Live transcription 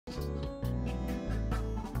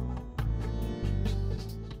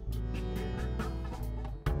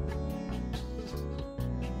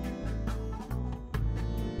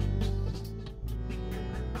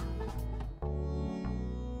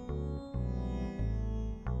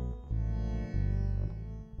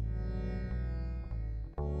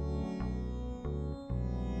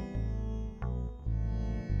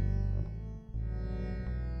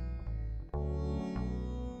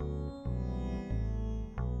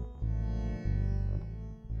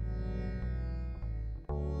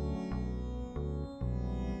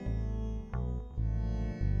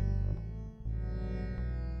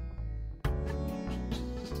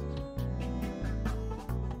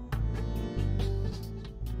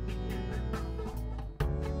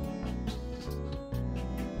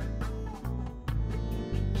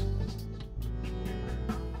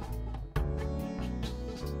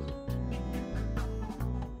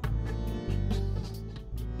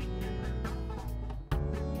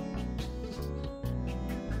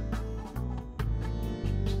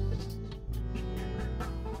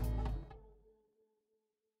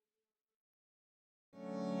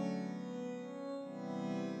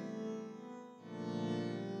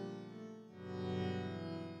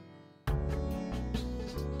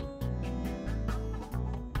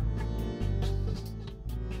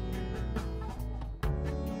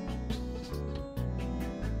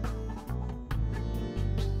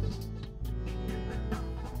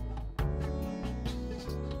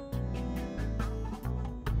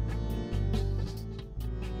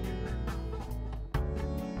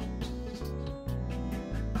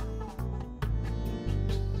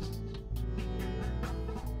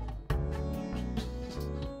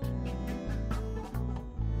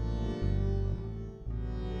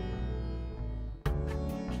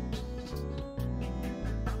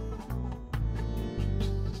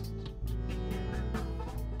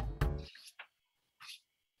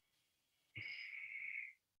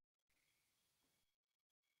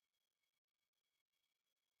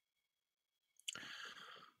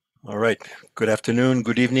All right. Good afternoon,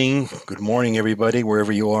 good evening, good morning, everybody,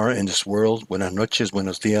 wherever you are in this world. Buenas noches,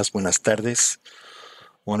 buenos días, buenas tardes.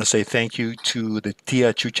 I want to say thank you to the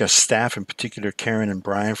Tia Chucha staff, in particular Karen and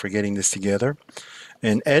Brian, for getting this together.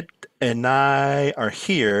 And Ed and I are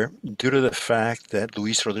here due to the fact that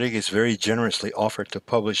Luis Rodriguez very generously offered to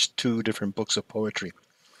publish two different books of poetry.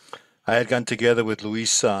 I had gotten together with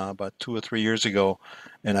Luis about 2 or 3 years ago,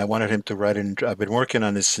 and I wanted him to write an. I've been working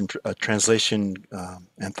on this translation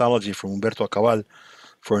anthology from Humberto Cabal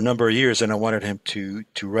for a number of years, and I wanted him to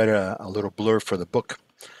write a little blurb for the book.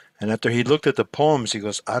 And after he looked at the poems, he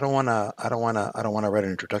goes, I don't wanna write an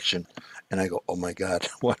introduction." And I go, "Oh my God,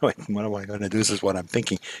 what am I going to do? This is what I'm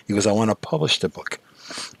thinking." He goes, "I want to publish the book,"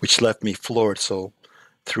 which left me floored. So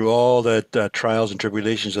through all the trials and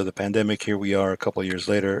tribulations of the pandemic, here we are a couple of years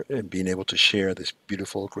later, and being able to share this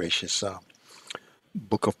beautiful, gracious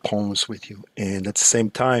book of poems with you. And at the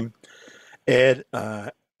same time, Ed,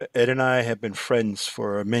 Ed and I have been friends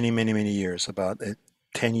for many, many, many years, about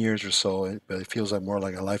 10 years or so, but it feels like more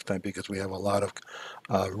like a lifetime because we have a lot of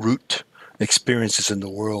root experiences in the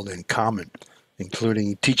world in common,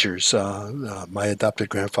 including teachers. My adopted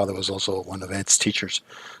grandfather was also one of Ed's teachers,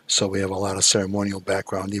 so we have a lot of ceremonial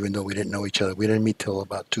background, even though we didn't know each other. We didn't meet till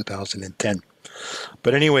about 2010.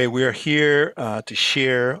 But anyway, we are here to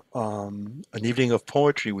share an evening of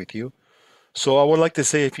poetry with you. So I would like to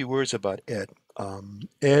say a few words about Ed.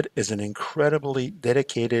 Ed is an incredibly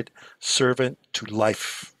dedicated servant to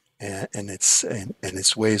life and its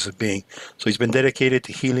ways of being. So he's been dedicated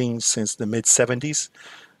to healing since the mid 70s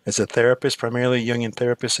as a therapist, primarily Jungian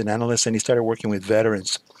therapist and analyst, and he started working with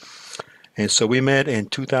veterans. And so we met in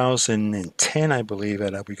 2010, I believe,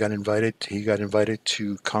 and we got invited. He got invited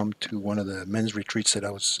to come to one of the men's retreats that I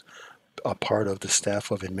was a part of the staff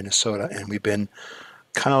of in Minnesota, and we've been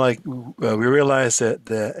kind of like we realized that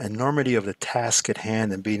the enormity of the task at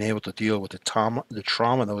hand and being able to deal with the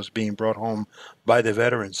trauma that was being brought home by the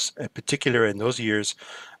veterans, in particular in those years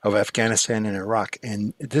of Afghanistan and Iraq.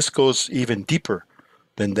 And this goes even deeper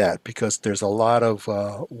than that because there's a lot of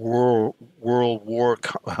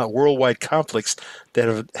worldwide conflicts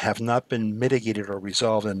that have not been mitigated or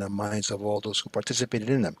resolved in the minds of all those who participated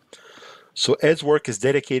in them. So Ed's work is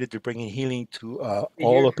dedicated to bringing healing to To all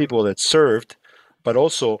hear the from people that served, but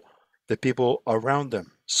also the people around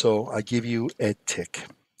them. So I give you Ed Tick.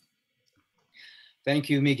 Thank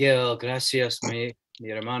you, Miguel. Gracias, mi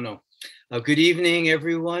hermano. Good evening,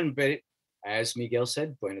 everyone. But as Miguel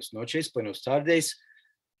said, buenos noches, buenos tardes.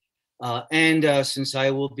 And since I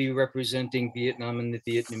will be representing Vietnam and the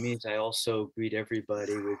Vietnamese, I also greet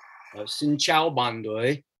everybody with Xin Chào Ban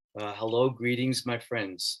Doi. Hello, greetings, my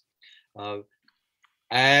friends. Uh,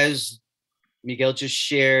 as Miguel just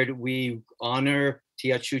shared, we honor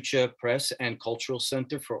Tia Chucha Press and Cultural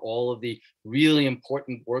Center for all of the really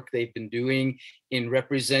important work they've been doing in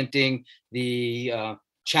representing the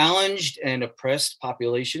challenged and oppressed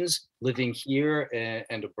populations living here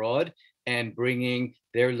and abroad, and bringing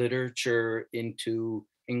their literature into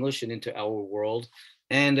English and into our world.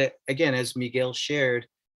 And again, as Miguel shared,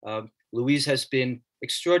 Louise has been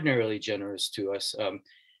extraordinarily generous to us.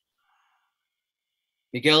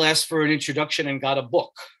 Miguel asked for an introduction and got a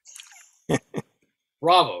book.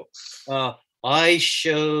 Bravo. Uh, I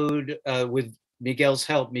showed, with Miguel's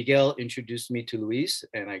help, Miguel introduced me to Louise,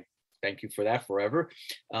 and I thank you for that forever.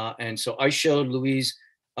 And so I showed Louise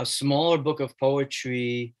a smaller book of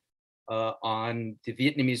poetry on the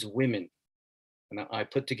Vietnamese women. And I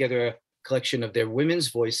put together a collection of their women's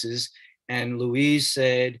voices. And Louise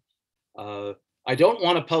said, I don't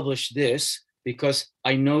want to publish this because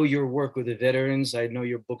I know your work with the veterans. I know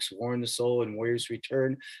your books, War in the Soul and Warrior's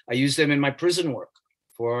Return. I use them in my prison work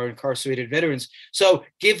for our incarcerated veterans. So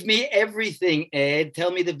give me everything, Ed.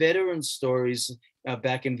 Tell me the veteran stories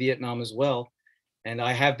back in Vietnam as well. And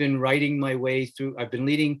I have been writing my way through, I've been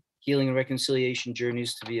leading healing and reconciliation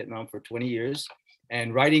journeys to Vietnam for 20 years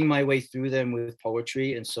and writing my way through them with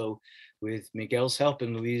poetry. And so with Miguel's help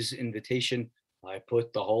and Louise's invitation, I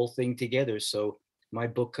put the whole thing together. So my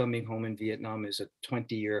book, Coming Home in Vietnam, is a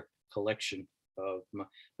 20-year collection of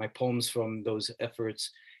my poems from those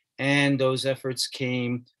efforts. And those efforts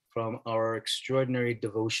came from our extraordinary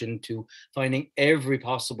devotion to finding every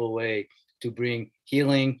possible way to bring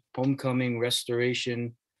healing, homecoming,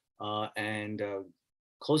 restoration, and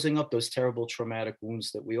closing up those terrible traumatic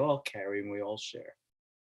wounds that we all carry and we all share.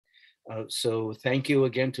 So thank you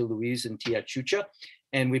again to Louise and Tia Chucha.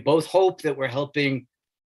 And we both hope that we're helping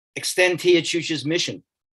extend Tia Chucha's mission.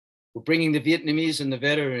 We're bringing the Vietnamese and the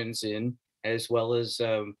veterans in, as well as,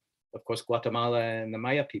 of course, Guatemala and the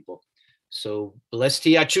Maya people. So bless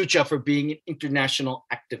Tia Chucha for being an international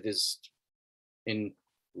activist in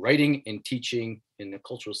writing and teaching in the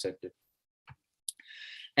cultural center.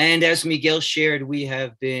 And as Miguel shared, we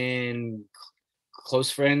have been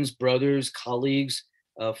close friends, brothers, colleagues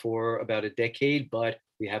for about a decade, but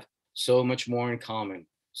we have so much more in common.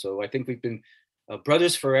 So I think we've been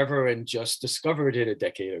brothers forever and just discovered it a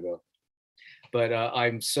decade ago. But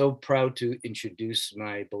I'm so proud to introduce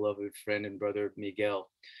my beloved friend and brother, Miguel.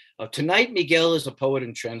 Tonight, Miguel is a poet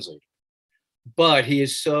and translator, but he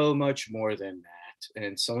is so much more than that.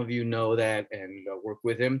 And some of you know that and work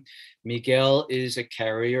with him. Miguel is a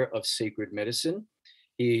carrier of sacred medicine.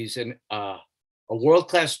 He's a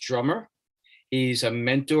world-class drummer. He's a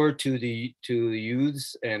mentor to the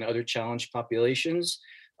youths and other challenged populations.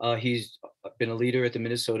 He's been a leader at the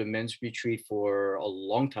Minnesota Men's Retreat for a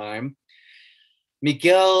long time.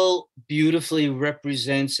 Miguel beautifully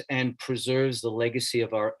represents and preserves the legacy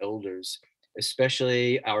of our elders,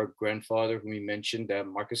 especially our grandfather, whom we mentioned,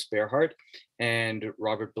 Marcus Bearhart, and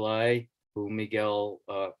Robert Bly, who Miguel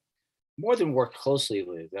more than worked closely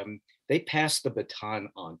with. They passed the baton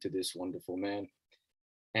on to this wonderful man.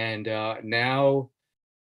 And now,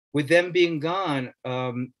 with them being gone,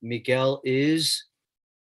 Miguel is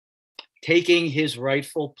taking his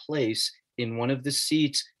rightful place in one of the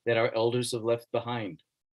seats that our elders have left behind.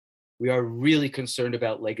 We are really concerned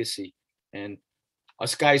about legacy, and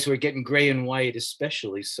us guys who are getting gray and white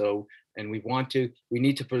especially so, and we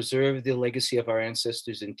need to preserve the legacy of our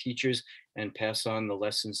ancestors and teachers and pass on the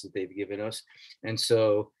lessons that they've given us. And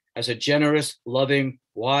so as a generous, loving,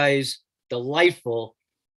 wise, delightful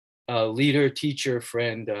leader, teacher,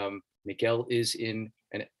 friend, Miguel is in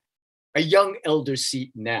a young elder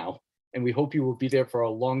seat now, and we hope you will be there for a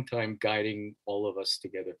long time guiding all of us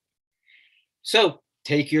together. So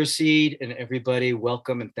take your seat, and everybody,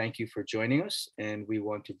 welcome and thank you for joining us. And we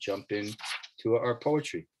want to jump in to our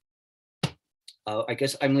poetry. I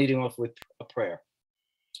guess I'm leading off with a prayer.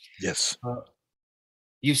 Yes.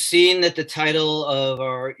 You've seen that the title of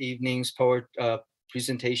our evening's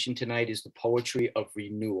presentation tonight is The Poetry of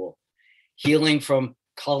Renewal, Healing from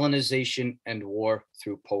Colonization and War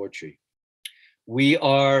Through Poetry. We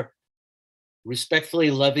are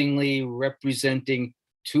respectfully, lovingly representing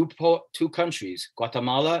two countries,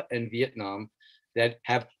 Guatemala and Vietnam, that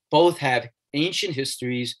both have ancient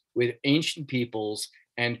histories with ancient peoples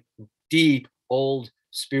and deep, old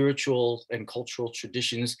spiritual and cultural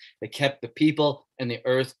traditions that kept the people and the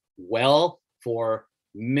earth well for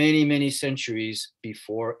many, many centuries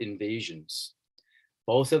before invasions.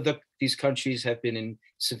 Both of these countries have been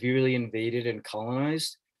severely invaded and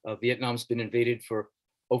colonized. Vietnam's been invaded for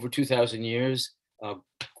over 2,000 years.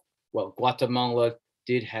 Guatemala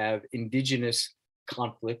did have indigenous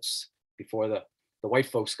conflicts before the white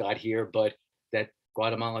folks got here, but that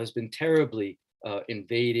Guatemala has been terribly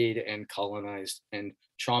invaded and colonized and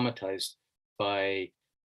traumatized by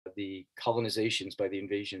the colonizations, by the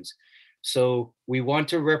invasions. So we want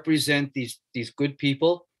to represent these good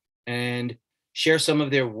people and share some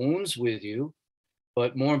of their wounds with you,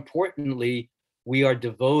 but more importantly, we are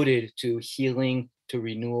devoted to healing, to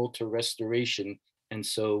renewal, to restoration. And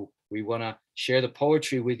so we want to share the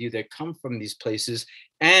poetry with you that come from these places,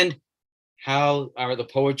 and how the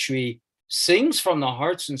poetry sings from the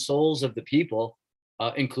hearts and souls of the people,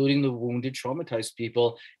 including the wounded, traumatized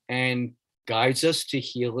people, and guides us to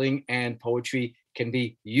healing. And poetry can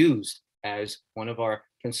be used as one of our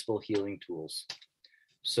principal healing tools.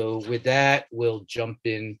 So with that, we'll jump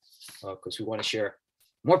in because we want to share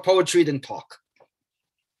more poetry than talk.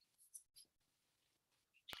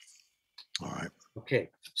 All right. Okay,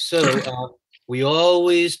 so we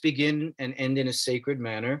always begin and end in a sacred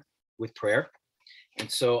manner with prayer.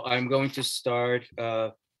 And so I'm going to start,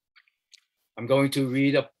 I'm going to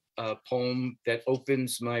read a poem that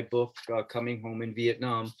opens my book, Coming Home in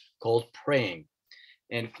Vietnam, called Praying.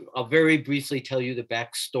 And I'll very briefly tell you the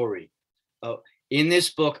backstory. In this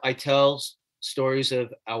book, I tell stories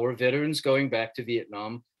of our veterans going back to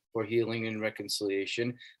Vietnam for healing and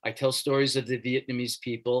reconciliation. I tell stories of the Vietnamese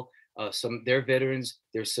people, their veterans,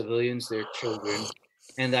 their civilians, their children.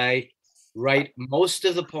 And I write most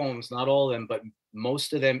of the poems, not all of them, but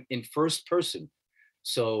most of them in first person.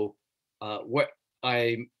 So what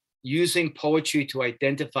I'm using poetry to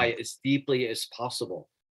identify as deeply as possible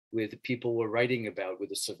with the people we're writing about, with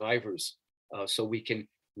the survivors, so we can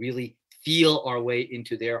really feel our way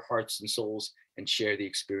into their hearts and souls and share the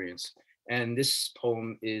experience. And this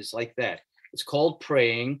poem is like that. It's called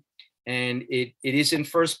Praying, and it is in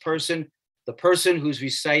first person. The person who's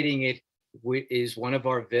reciting it is one of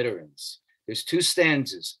our veterans. There's two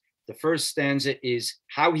stanzas. The first stanza is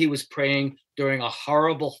how he was praying during a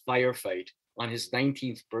horrible firefight on his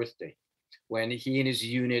 19th birthday, when he and his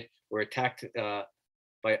unit were attacked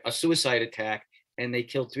by a suicide attack, and they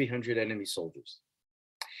killed 300 enemy soldiers.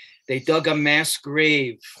 They dug a mass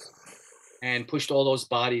grave and pushed all those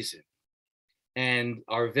bodies in. And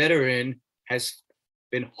our veteran has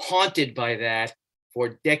been haunted by that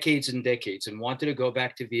for decades and decades and wanted to go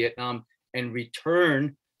back to Vietnam and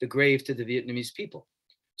return the grave to the Vietnamese people.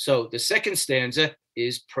 So the second stanza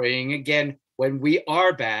is praying again when we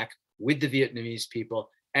are back with the Vietnamese people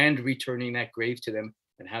and returning that grave to them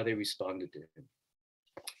and how they responded to him.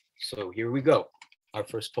 So here we go. Our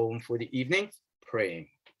first poem for the evening, Praying.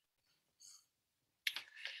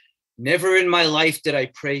 Never in my life did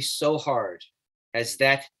I pray so hard as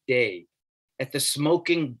that day at the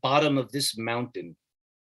smoking bottom of this mountain,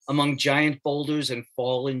 among giant boulders and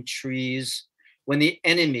fallen trees, when the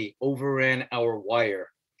enemy overran our wire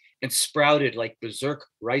and sprouted like berserk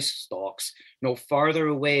rice stalks no farther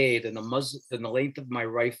away than the length of my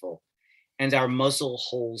rifle, and our muzzle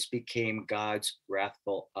holes became God's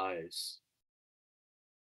wrathful eyes.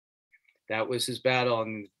 That was his battle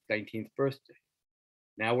on his 19th birthday.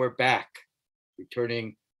 Now we're back,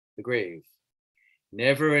 returning the grave.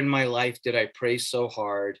 Never in my life did I pray so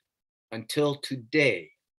hard until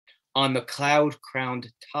today, on the cloud-crowned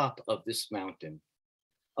top of this mountain,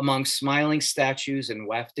 among smiling statues and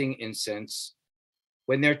wafting incense,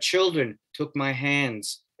 when their children took my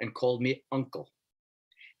hands and called me uncle,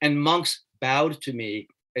 and monks bowed to me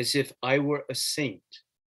as if I were a saint,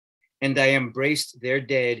 and I embraced their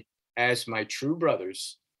dead as my true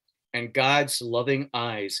brothers, and God's loving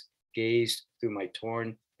eyes gazed through my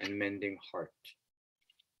torn and mending heart.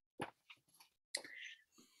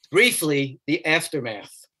 Briefly, the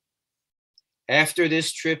aftermath. After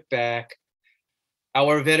this trip back,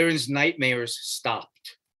 our veteran's nightmares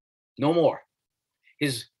stopped. No more.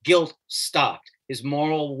 His guilt stopped. His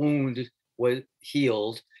moral wound was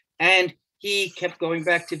healed, and he kept going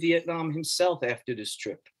back to Vietnam himself after this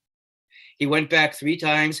trip. He went back 3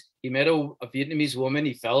 times. He met a Vietnamese woman.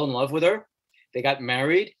 He fell in love with her. They got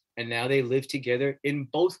married, and now they live together in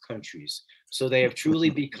both countries. So they have truly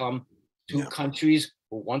become two countries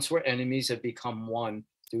who once were enemies have become one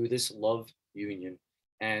through this love union.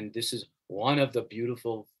 And this is one of the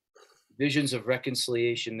beautiful visions of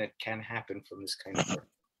reconciliation that can happen from this kind of work.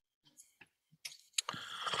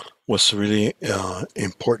 What's really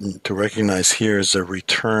important to recognize here is a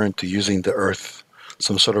return to using the earth,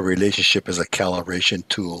 some sort of relationship as a calibration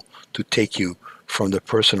tool to take you from the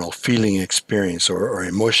personal feeling experience or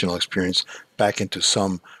emotional experience back into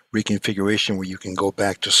some reconfiguration where you can go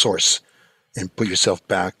back to source and put yourself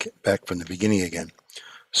back from the beginning again.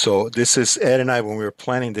 So this is Ed and I, when we were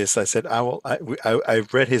planning this, I said, I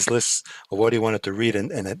read his list of what he wanted to read, and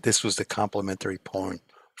this was the complimentary poem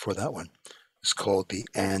for that one. It's called The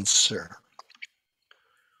Answer.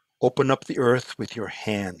 Open up the earth with your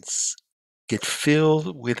hands. Get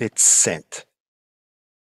filled with its scent.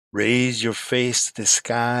 Raise your face to the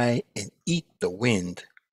sky and eat the wind.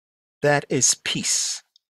 That is peace,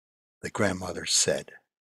 the grandmother said.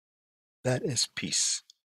 That is peace,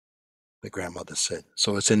 the grandmother said.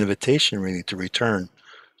 So it's an invitation really to return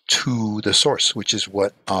to the source, which is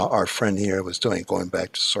what our friend here was doing, going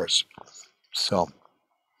back to source. So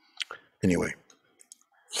anyway,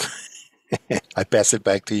 I pass it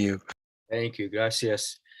back to you. Thank you.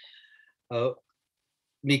 Gracias.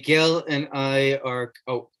 Miguel and I are,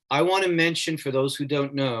 I want to mention for those who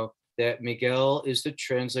don't know that Miguel is the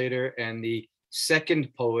translator and the second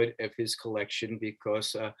poet of his collection,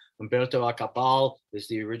 because Humberto Acapal is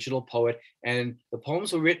the original poet, and the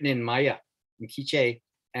poems were written in Maya, in Quiche,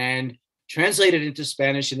 and translated into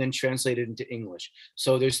Spanish and then translated into English.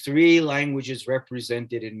 So there's 3 languages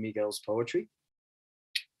represented in Miguel's poetry.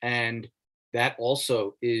 And that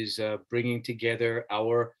also is bringing together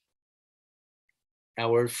our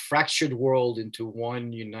fractured world into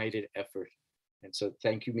one united effort. And so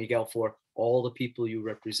thank you, Miguel, for all the people you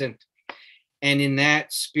represent. And in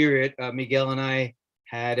that spirit, Miguel and I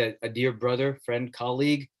had a dear brother, friend,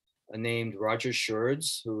 colleague named Roger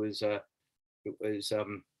Scherds, who is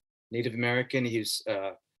Native American. He's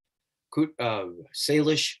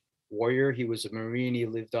Salish warrior. He was a Marine. He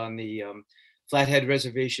lived on the Flathead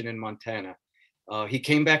Reservation in Montana. He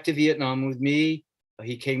came back to Vietnam with me.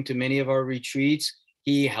 He came to many of our retreats.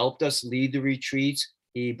 He helped us lead the retreats.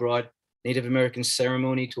 He brought Native American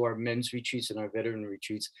ceremony to our men's retreats and our veteran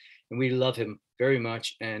retreats. And we love him very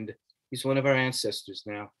much. And he's one of our ancestors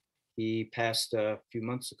now. He passed a few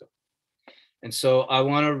months ago. And so I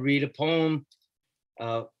want to read a poem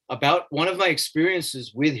about one of my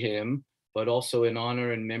experiences with him, but also in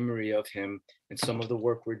honor and memory of him. And some of the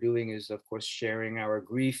work we're doing is, of course, sharing our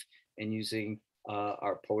grief and using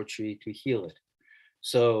our poetry to heal it.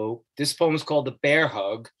 So this poem is called The Bear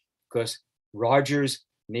Hug because Roger's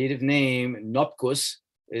native name, Nopkus,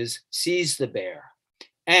 is seize the bear.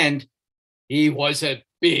 And he was a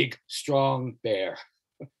big, strong bear.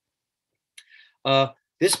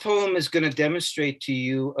 This poem is going to demonstrate to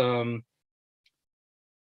you,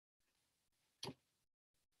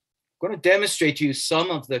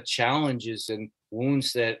 some of the challenges and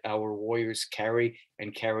wounds that our warriors carry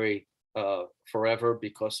and carry forever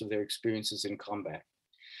because of their experiences in combat.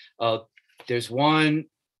 There's one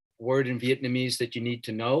word in Vietnamese that you need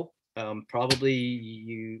to know.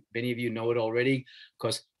 Probably many of you know it already,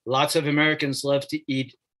 because lots of Americans love to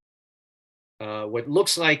eat what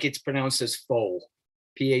looks like it's pronounced as pho,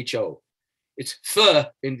 P-H-O. It's pho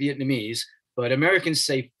in Vietnamese, but Americans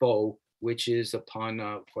say pho, which is upon,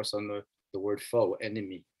 of course, on the word foe,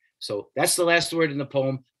 enemy. So that's the last word in the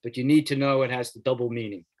poem, but you need to know it has the double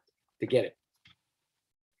meaning to get it.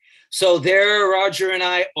 So there, Roger and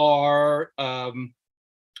I are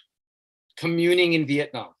communing in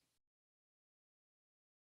Vietnam.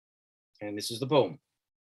 And this is the poem.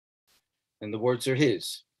 And the words are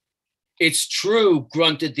his. It's true,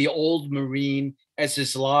 grunted the old Marine as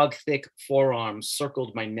his log-thick forearms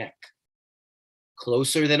circled my neck.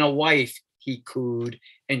 Closer than a wife, he cooed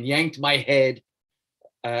and yanked my head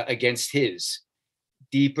against his.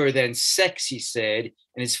 Deeper than sex, he said,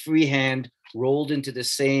 and his free hand rolled into the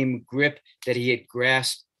same grip that he had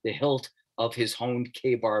grasped the hilt of his honed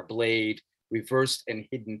K-bar blade, reversed and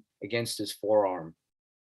hidden against his forearm.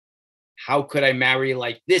 How could I marry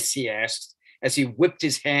like this, he asked, as he whipped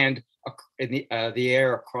his hand in the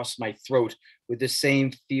air across my throat with the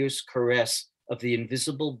same fierce caress of the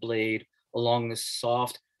invisible blade along the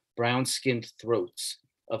soft, brown-skinned throats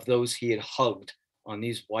of those he had hugged on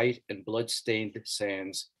these white and blood-stained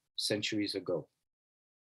sands centuries ago.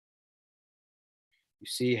 You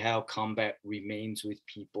see how combat remains with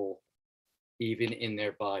people, even in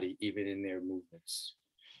their body, even in their movements.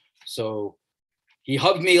 So he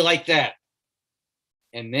hugged me like that.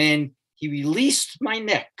 And then he released my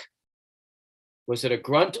neck. Was it a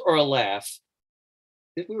grunt or a laugh?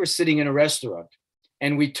 We were sitting in a restaurant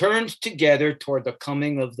and we turned together toward the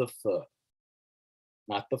coming of the pho.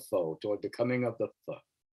 Not the foe, toward the coming of the pho.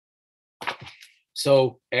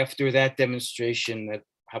 So after that demonstration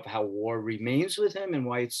of how war remains with him and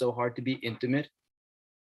why it's so hard to be intimate,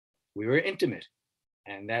 we were intimate.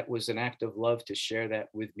 And that was an act of love to share that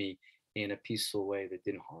with me in a peaceful way that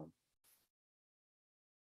didn't harm.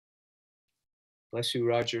 Bless you,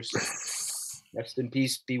 Roger. Rest in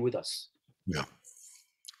peace, be with us. Yeah.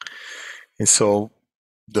 And so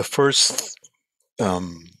the first,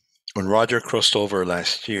 when Roger crossed over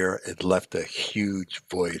last year, it left a huge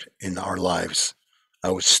void in our lives.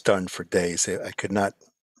 I was stunned for days. I could not.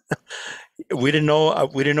 We didn't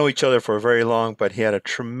know each other for very long, but he had a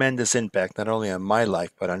tremendous impact not only on my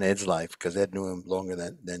life but on Ed's life, because Ed knew him longer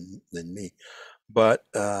than me. But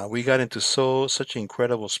we got into such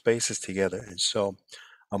incredible spaces together, and so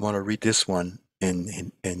I'm going to read this one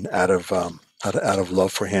in out of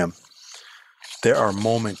love for him. There are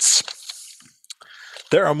moments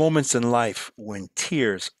in life when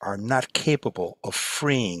tears are not capable of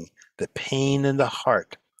freeing the pain in the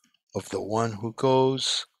heart of the one who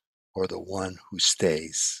goes or the one who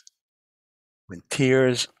stays. When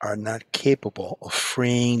tears are not capable of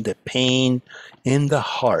freeing the pain in the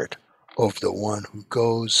heart of the one who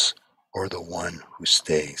goes or the one who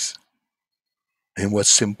stays. And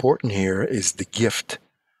what's important here is the gift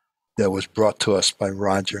that was brought to us by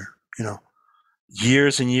Roger.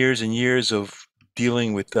 Years and years and years of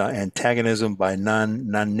dealing with antagonism by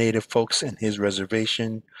non-native folks in his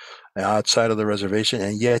reservation, outside of the reservation,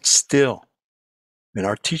 and yet still,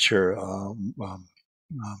 our teacher,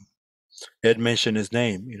 Ed mentioned his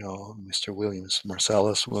name, Mr. Williams,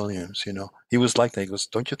 Marcellus Williams, he was like that. He goes,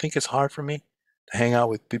 "Don't you think it's hard for me to hang out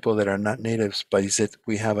with people that are not natives?" But he said,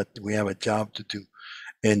 we have a job to do.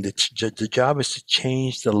 And the job is to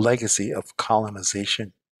change the legacy of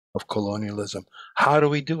colonization, of colonialism. How do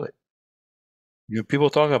we do it? People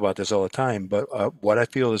talk about this all the time, but what I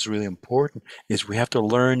feel is really important is we have to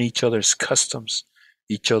learn each other's customs,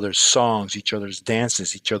 each other's songs, each other's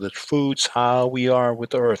dances, each other's foods, how we are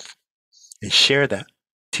with Earth, and share that.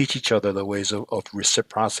 Teach each other the ways of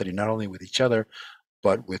reciprocity, not only with each other,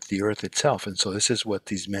 but with the Earth itself. And so this is what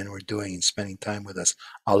these men were doing and spending time with us,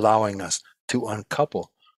 allowing us to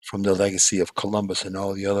uncouple from the legacy of Columbus and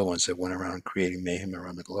all the other ones that went around creating mayhem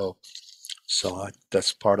around the globe. So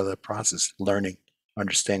that's part of the process, learning,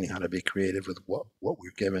 understanding how to be creative with what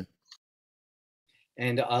we're given.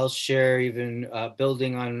 And I'll share, even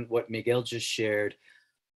building on what Miguel just shared,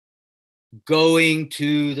 going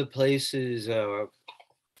to the places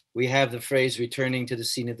we have the phrase returning to the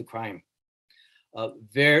scene of the crime.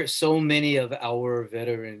 So many of our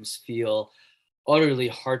veterans feel utterly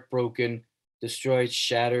heartbroken, destroyed,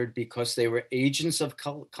 shattered because they were agents of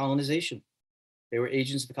colonization. They were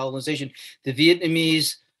agents of colonization. The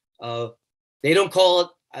Vietnamese, they don't call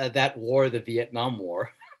it that war the Vietnam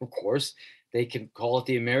War, of course. They can call it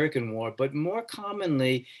the American War, but more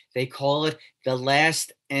commonly, they call it the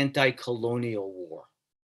last anti-colonial war.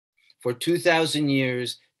 For 2,000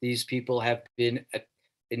 years, these people have been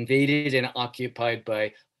invaded and occupied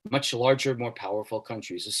by much larger, more powerful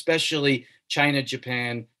countries, especially China,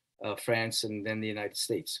 Japan, France, and then the United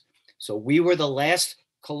States. So we were the last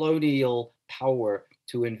colonial power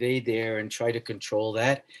to invade there and try to control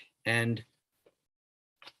that. And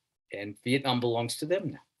Vietnam belongs to them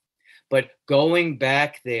now. But going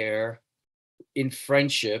back there in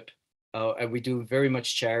friendship, and we do very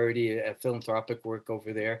much charity, philanthropic work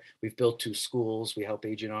over there. We've built 2 schools. We help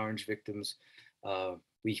Agent Orange victims.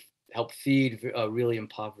 We help feed really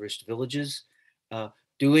impoverished villages.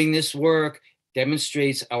 Doing this work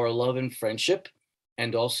demonstrates our love and friendship,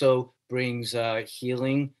 and also brings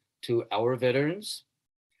healing to our veterans.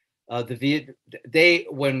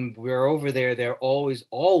 When we're over there, they're always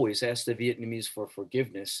ask the Vietnamese for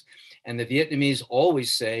forgiveness, and the Vietnamese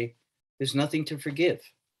always say, "There's nothing to forgive.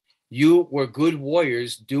 You were good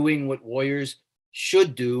warriors doing what warriors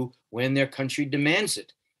should do when their country demands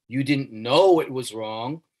it. You didn't know it was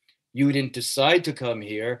wrong. You didn't decide to come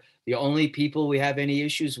here. The only people we have any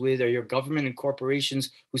issues with are your government and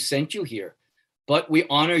corporations who sent you here. But we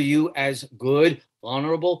honor you as good,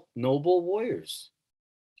 honorable, noble warriors."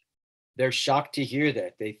 They're shocked to hear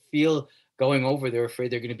that. They feel going over, they're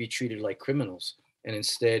afraid they're going to be treated like criminals. And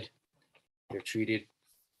instead, they're treated,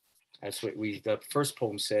 as what the first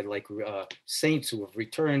poem said, like saints who have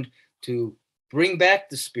returned to bring back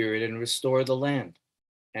the spirit and restore the land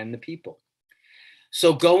and the people.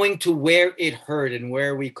 So going to where it hurt and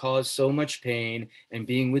where we caused so much pain, and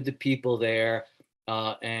being with the people there,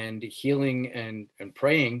 and healing and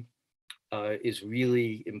praying is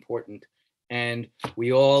really important. And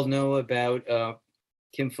we all know about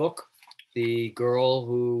Kim Phuc, the girl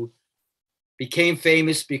who became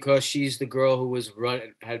famous because she's the girl who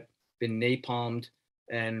had been napalmed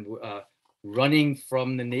and running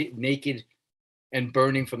from the naked and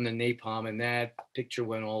burning from the napalm, and that picture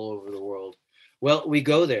went all over the world. Well, we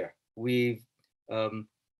go there. We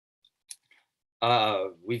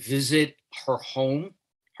visit her home.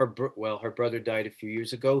 Her brother died a few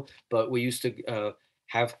years ago, but we used to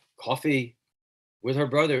have coffee with her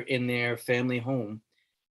brother in their family home.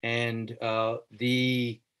 And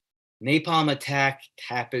the napalm attack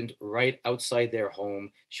happened right outside their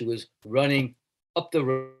home. She was running up the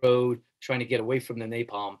road, trying to get away from the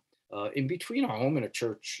napalm, in between our home and a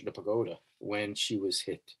church, the pagoda, when she was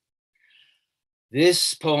hit.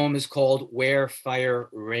 This poem is called Where Fire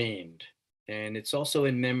Rained. And it's also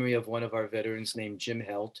in memory of one of our veterans named Jim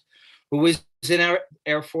Helt, who was in our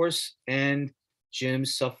Air Force, and Jim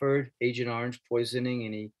suffered Agent Orange poisoning,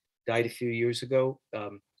 and he died a few years ago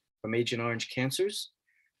from Agent Orange cancers.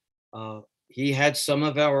 He had some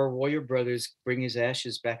of our warrior brothers bring his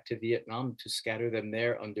ashes back to Vietnam to scatter them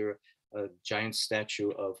there under a giant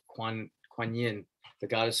statue of Quan Yin, the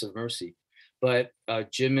goddess of mercy. But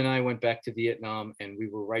Jim and I went back to Vietnam, and we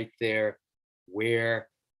were right there where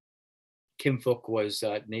Kim Phuc was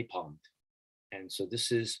napalmed. And so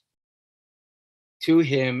this is to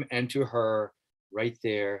him and to her right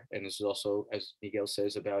there. And this is also, as Miguel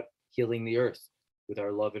says, about healing the earth with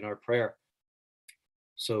our love and our prayer.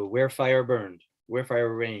 So where fire burned, where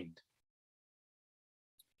fire rained.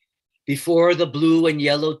 Before the blue and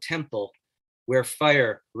yellow temple, where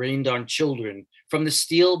fire rained on children, from the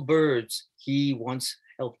steel birds he once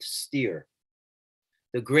helped steer.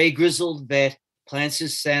 The gray grizzled vet plants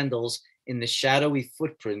his sandals in the shadowy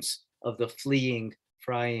footprints of the fleeing,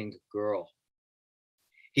 frying girl.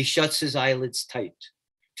 He shuts his eyelids tight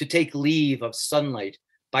to take leave of sunlight,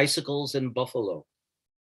 bicycles, and buffalo.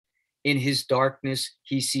 In his darkness,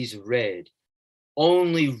 he sees red,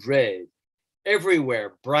 only red,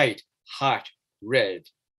 everywhere bright, hot red.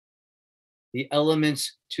 The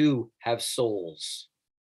elements too have souls.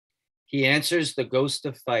 He answers the ghost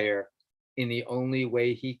of fire in the only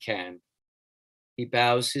way he can. He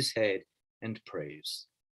bows his head and prays.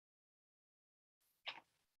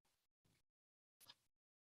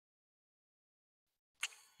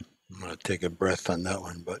 I'm going to take a breath on that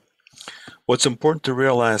one. But what's important to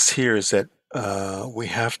realize here is that we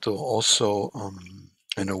have to also,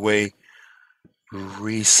 in a way,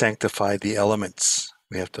 re-sanctify the elements.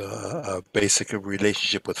 We have to a basic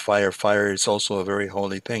relationship with fire. Fire is also a very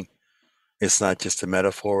holy thing. It's not just a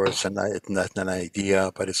metaphor, it's not an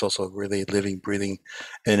idea, but it's also really living, breathing,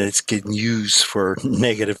 and it's getting used for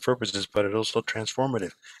negative purposes, but it's also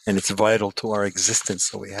transformative, and it's vital to our existence,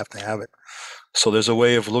 so we have to have it. So there's a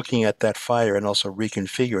way of looking at that fire and also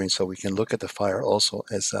reconfiguring, so we can look at the fire also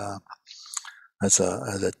as a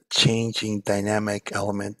changing dynamic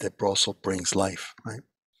element that also brings life, right?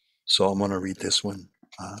 So I'm going to read this one.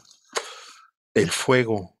 Uh, El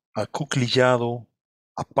fuego acuclillado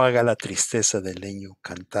apaga la tristeza del leño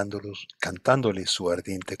cantándole su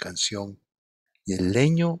ardiente canción, y el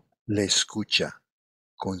leño le escucha,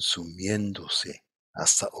 consumiéndose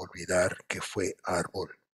hasta olvidar que fue árbol.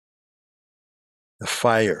 The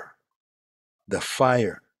fire, the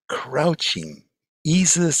fire, crouching,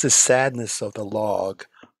 eases the sadness of the log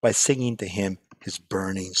by singing to him his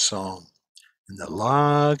burning song. And the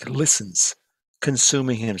log listens,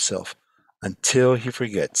 consuming himself until he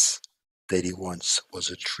forgets that he once was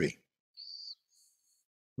a tree.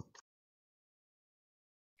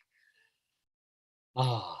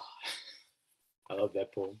 Ah, I love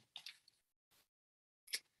that poem.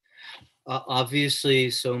 Obviously,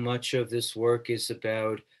 so much of this work is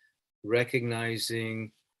about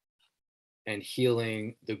recognizing and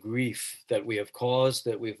healing the grief that we have caused,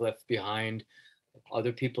 that we've left behind,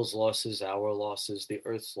 other people's losses, our losses, the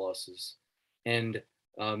Earth's losses. And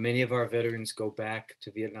many of our veterans go back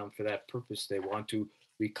to Vietnam for that purpose. They want to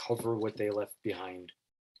recover what they left behind.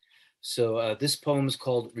 So this poem is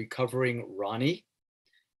called Recovering Ronnie.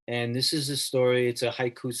 And this is a story, it's a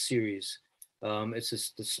haiku series.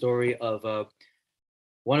 It's the story of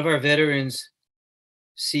one of our veterans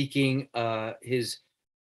seeking his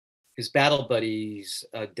battle buddy's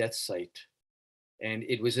death site. And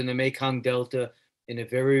it was in the Mekong Delta in a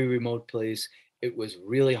very remote place. It was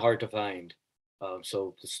really hard to find.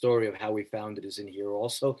 So the story of how we found it is in here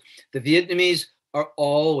also. The Vietnamese are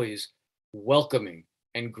always welcoming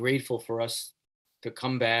and grateful for us to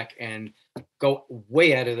come back and go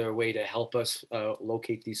way out of their way to help us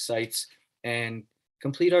locate these sites and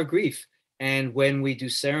complete our grief. And when we do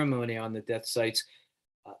ceremony on the death sites,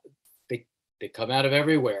 uh, they come out of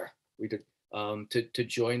everywhere to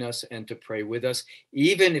join us and to pray with us.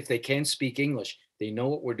 Even if they can't speak English, they know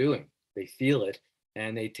what we're doing. They feel it,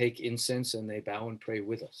 and they take incense and they bow and pray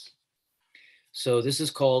with us. So this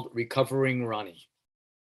is called Recovering Ronnie.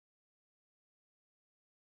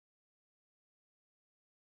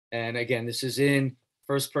 And again, this is in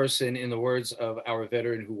first person in the words of our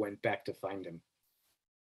veteran who went back to find him.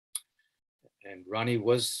 And Ronnie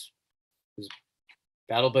was his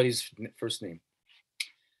battle buddy's first name.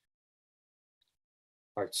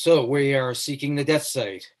 All right, so we are seeking the death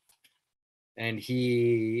site. And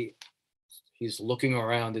he's looking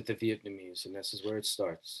around at the Vietnamese, and this is where it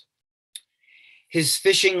starts. His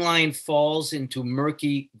fishing line falls into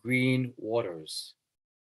murky green waters.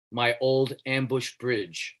 My old ambush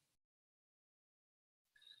bridge.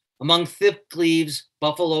 Among thick leaves,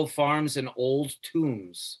 buffalo farms, and old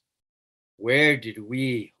tombs. Where did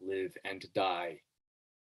we live and die?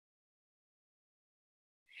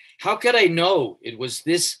 How could I know it was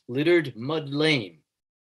this littered mud lane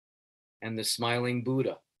and the smiling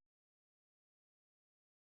Buddha?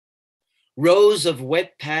 Rows of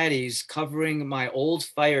wet patties covering my old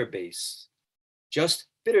fire base, just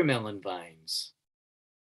bittermelon vines.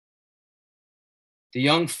 The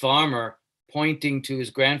young farmer pointing to his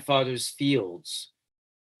grandfather's fields,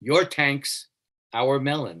 your tanks, our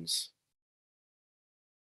melons.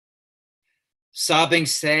 Sobbing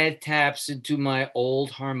sad taps into my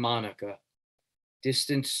old harmonica,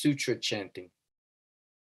 distant sutra chanting.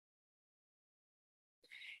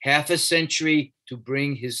 Half a century to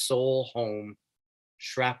bring his soul home,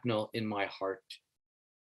 shrapnel in my heart.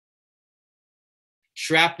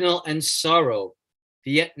 Shrapnel and sorrow,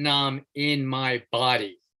 Vietnam in my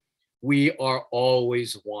body. We are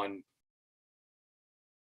always one.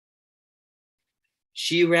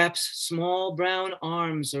 She wraps small brown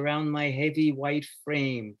arms around my heavy white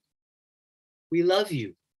frame. We love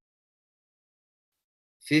you.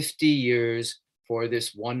 50 years for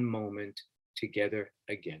this one moment together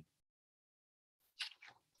again.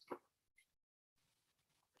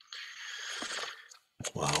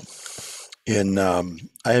 Wow. I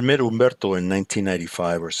had met Humberto in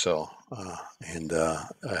 1995 or so, and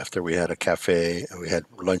after we had we had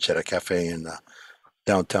lunch at a cafe in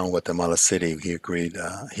downtown Guatemala City. He agreed.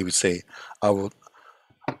 He would say, "I will."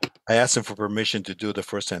 I asked him for permission to do the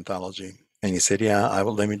first anthology, and he said, "Yeah, I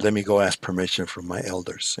will. Let me go ask permission from my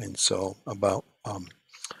elders." And so, about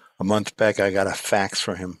a month back, I got a fax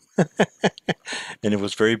from him, and it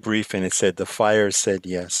was very brief, and it said the fire said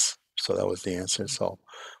yes. So that was the answer. So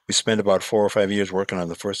We spent about 4 or 5 years working on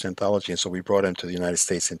the first anthology, and so we brought him to the United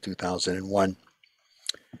States in 2001.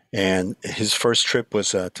 And his first trip was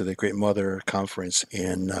to the Great Mother Conference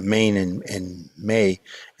in Maine in May,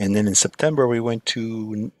 and then in September we went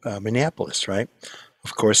to Minneapolis. Right,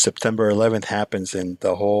 of course, September 11th happens, and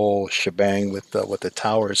the whole shebang with the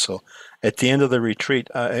towers. So, at the end of the retreat,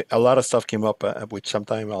 a lot of stuff came up, which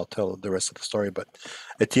sometime I'll tell the rest of the story. But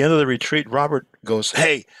at the end of the retreat, Robert goes,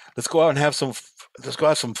 "Hey, let's go out and have some." Let's go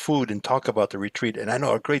have some food and talk about the retreat. And I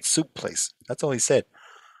know a great soup place. That's all he said.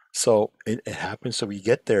 So it happens. So we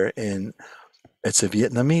get there, and it's a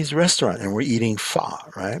Vietnamese restaurant, and we're eating pho,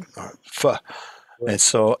 right? Or pho. And Right.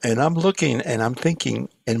 so, and I'm looking and I'm thinking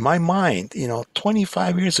in my mind,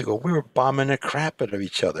 25 years ago, we were bombing the crap out of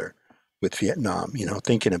each other with Vietnam,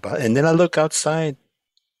 thinking about it. And then I look outside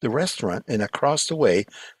the restaurant, and across the way,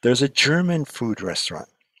 there's a German food restaurant.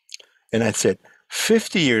 And I said,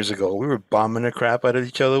 50 years ago, we were bombing the crap out of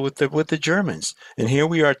each other with the Germans. And here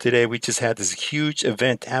we are today. We just had this huge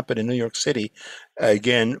event happen in New York City.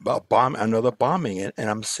 Again, another bombing. And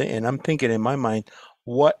I'm saying, and I'm thinking in my mind,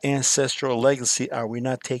 what ancestral legacy are we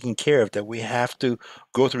not taking care of that we have to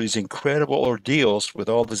go through these incredible ordeals with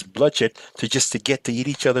all this bloodshed to get to eat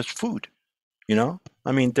each other's food? You know,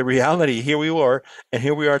 I mean, the reality, here we are, and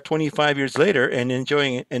here we are 25 years later and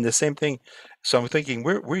enjoying it, and the same thing. So I'm thinking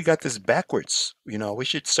we got this backwards. We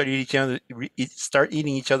should start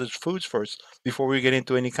eating each other's foods first before we get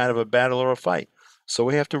into any kind of a battle or a fight. So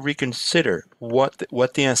we have to reconsider what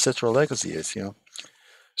the ancestral legacy is.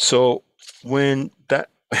 So when that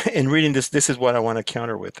in reading this is what I want to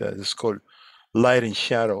counter with. This is called Light and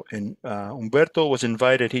Shadow. And Umberto was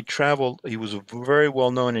invited. He traveled. He was very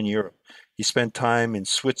well known in Europe. He spent time in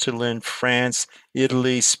Switzerland, France,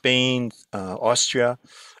 Italy, Spain, Austria,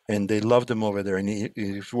 and they loved him over there. And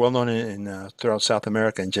he's well known throughout South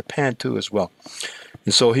America and Japan too as well.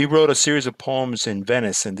 And so he wrote a series of poems in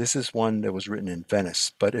Venice, and this is one that was written in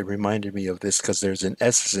Venice. But it reminded me of this because there's an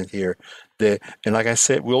essence in here that, and like I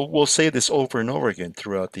said, we'll say this over and over again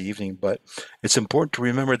throughout the evening. But it's important to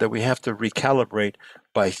remember that we have to recalibrate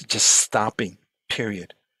by just stopping,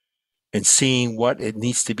 period, and seeing what it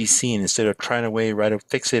needs to be seen instead of trying to right to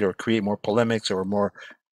fix it or create more polemics or more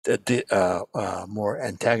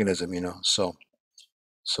antagonism. So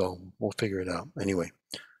we'll figure it out anyway.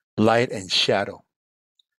 Light and shadow.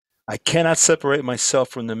 I cannot separate myself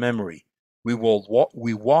from the memory. We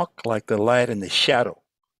walk like the light and the shadow.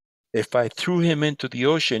 If I threw him into the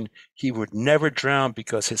ocean, he would never drown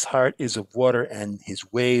because his heart is of water and his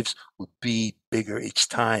waves would be bigger each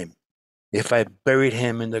time. If I buried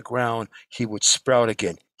him in the ground, he would sprout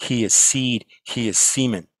again. He is seed, he is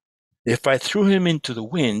semen. If I threw him into the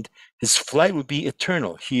wind, his flight would be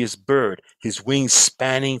eternal. He is bird, his wings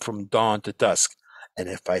spanning from dawn to dusk. And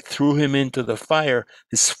if I threw him into the fire,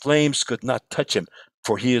 his flames could not touch him,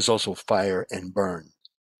 for he is also fire and burn.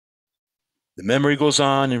 The memory goes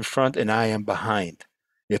on in front, and I am behind.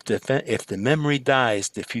 If the memory dies,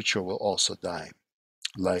 the future will also die.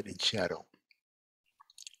 Light and shadow.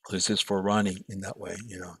 This is for Ronnie in that way,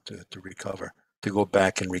 to recover, to go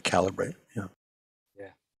back and recalibrate. Yeah.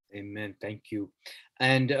 Amen. Thank you.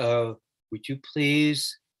 And would you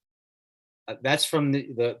please? That's from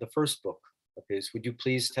the first book of his. Would you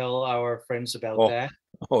please tell our friends about Oh, that?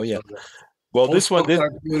 oh yeah. So Well, both this one, books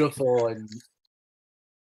are beautiful. And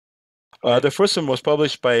the first one was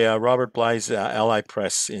published by Robert Bly's Ally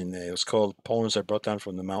Press. It was called "Poems I Brought Down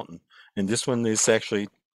from the Mountain," and this one is actually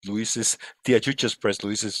Luis's Tia Chucha's Press,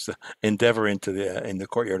 Luis's endeavor into in the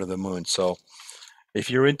Courtyard of the Moon. So, if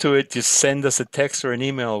you're into it, just send us a text or an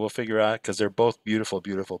email. We'll figure out because they're both beautiful,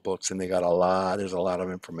 beautiful books, and they got a lot. There's a lot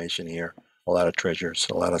of information here, a lot of treasures,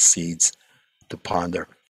 a lot of seeds to ponder.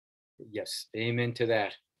 yes, amen to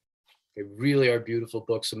that. They really are beautiful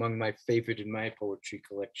books, among my favorite in my poetry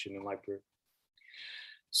collection and library.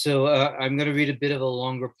 So I'm going to read a bit of a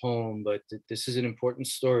longer poem, but this is an important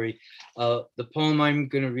story. The poem I'm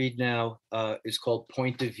going to read now is called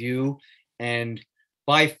Point of View. And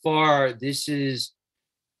by far, this is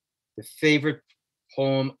the favorite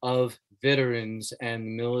poem of veterans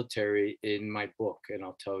and military in my book. And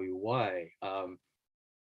I'll tell you why.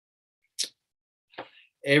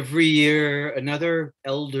 Every year, another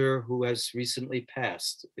elder who has recently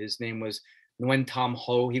passed, his name was Nguyen Tom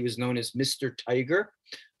Ho. He was known as Mr. Tiger.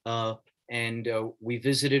 And we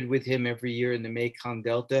visited with him every year in the Mekong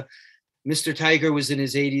Delta. Mr. Tiger was in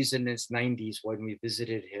his 80s and his 90s when we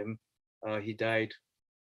visited him. He died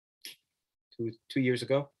two years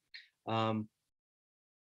ago. And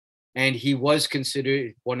he was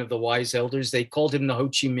considered one of the wise elders. They called him the Ho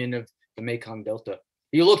Chi Minh of the Mekong Delta.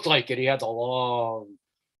 He looked like it. He had the long,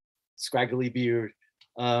 scraggly beard.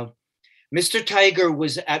 Mr. Tiger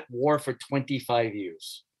was at war for 25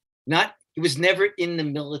 years. He was never in the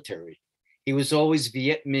military. He was always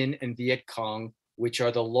Viet Minh and Viet Cong, which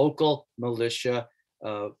are the local militia,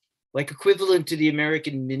 like equivalent to the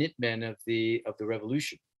American Minutemen of the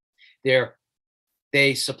Revolution.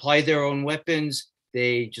 They supplied their own weapons.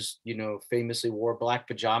 They just, famously wore black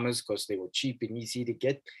pajamas because they were cheap and easy to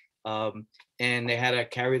get. And they had to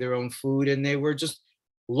carry their own food, and they were just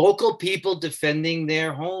local people defending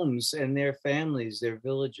their homes and their families, their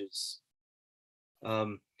villages,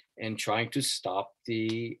 and trying to stop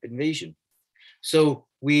the invasion. So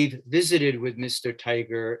we've visited with Mr.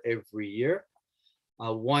 Tiger every year.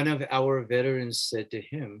 One of our veterans said to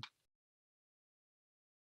him,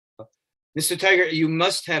 Mr. Tiger, you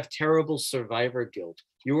must have terrible survivor guilt.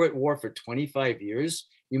 You were at war for 25 years.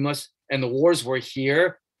 And the wars were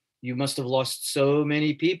here. You must have lost so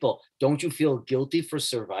many people. Don't you feel guilty for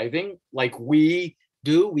surviving like we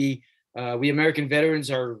do? We American veterans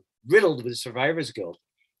are riddled with survivor's guilt.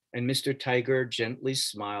 And Mr. Tiger gently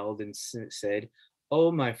smiled and said,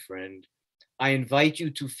 oh, my friend, I invite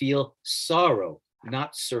you to feel sorrow,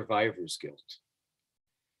 not survivor's guilt.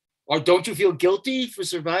 Or don't you feel guilty for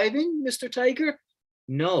surviving, Mr. Tiger?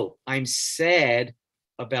 No, I'm sad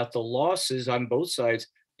about the losses on both sides,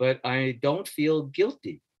 but I don't feel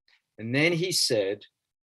guilty. And then he said,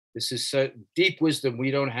 this is such deep wisdom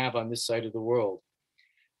we don't have on this side of the world.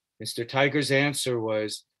 Mr. Tiger's answer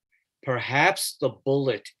was, perhaps the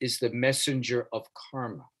bullet is the messenger of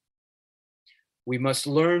karma. We must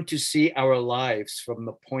learn to see our lives from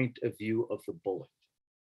the point of view of the bullet.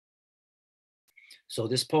 So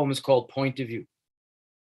this poem is called Point of View,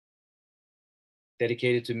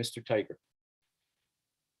 dedicated to Mr. Tiger.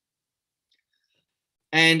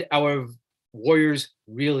 And our warriors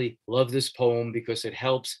really love this poem because it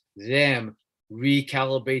helps them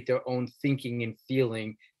recalibrate their own thinking and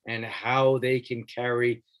feeling and how they can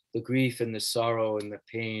carry the grief and the sorrow and the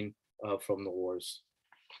pain from the wars.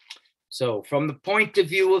 So from the point of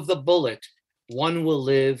view of the bullet, one will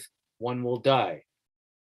live, one will die.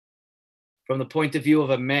 From the point of view of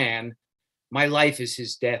a man, my life is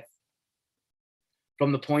his death.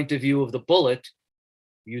 From the point of view of the bullet,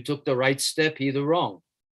 you took the right step, he the wrong.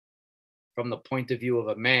 From the point of view of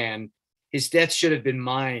a man, his death should have been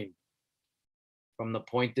mine. From the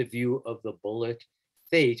point of view of the bullet,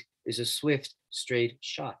 fate is a swift, straight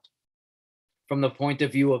shot. From the point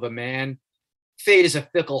of view of a man, fate is a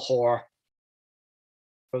fickle whore.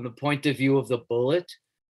 From the point of view of the bullet,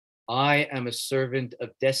 I am a servant of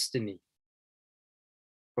destiny.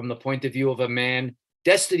 From the point of view of a man,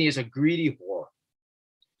 destiny is a greedy whore.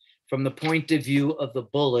 From the point of view of the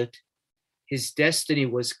bullet, his destiny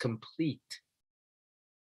was complete.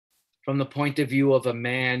 From the point of view of a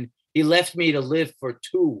man, he left me to live for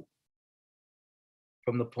two.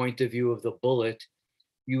 From the point of view of the bullet,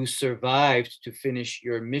 you survived to finish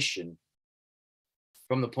your mission.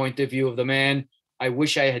 From the point of view of the man, I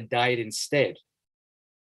wish I had died instead.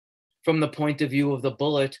 From the point of view of the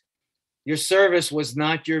bullet, your service was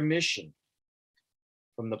not your mission.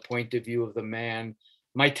 From the point of view of the man,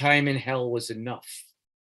 my time in hell was enough.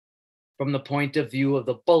 From the point of view of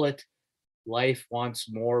the bullet, life wants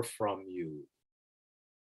more from you.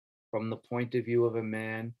 From the point of view of a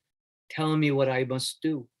man, tell me what I must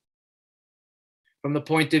do. From the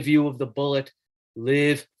point of view of the bullet,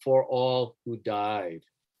 live for all who died.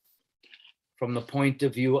 From the point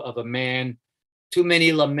of view of a man, too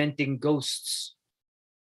many lamenting ghosts.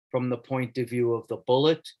 From the point of view of the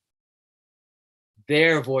bullet,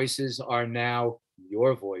 their voices are now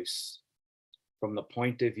your voice. From the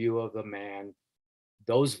point of view of the man,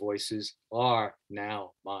 those voices are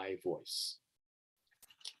now my voice.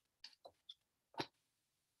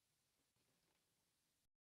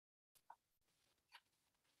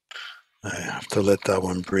 I have to let that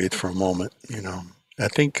one breathe for a moment. I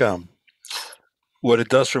think what it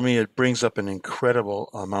does for me, it brings up an incredible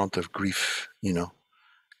amount of grief.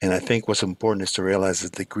 And I think what's important is to realize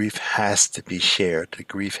that the grief has to be shared. The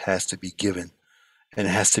grief has to be given, and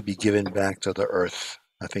it has to be given back to the earth.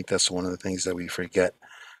 I think that's one of the things that we forget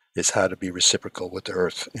is how to be reciprocal with the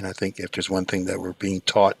earth. And I think if there's one thing that we're being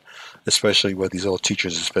taught, especially with these old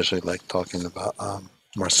teachers, especially like talking about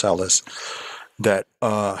Marcellus, that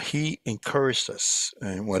he encouraged us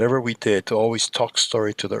and whatever we did to always talk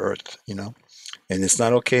story to the earth, and it's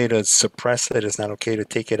not okay to suppress it. It's not okay to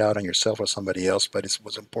take it out on yourself or somebody else, but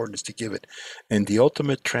what's important is to give it. And the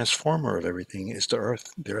ultimate transformer of everything is the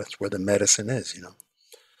earth. The earth where the medicine is,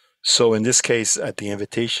 So in this case, at the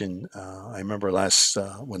invitation, I remember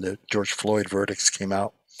when the George Floyd verdicts came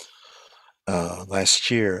out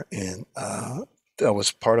last year, and that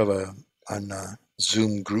was part of on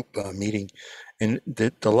Zoom group meeting, and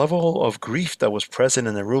the level of grief that was present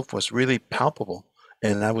in the room was really palpable.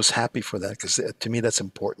 And I was happy for that because to me that's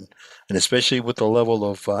important, and especially with the level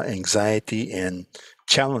of anxiety and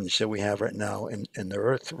challenge that we have right now in the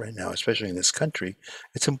earth right now, especially in this country,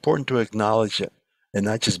 it's important to acknowledge it and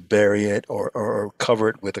not just bury it or cover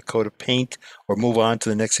it with a coat of paint or move on to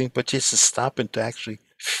the next thing, but just to stop and to actually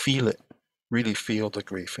feel it, really feel the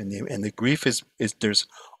grief. And the grief is there's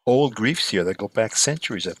old griefs here that go back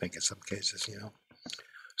centuries, I think, in some cases, you know.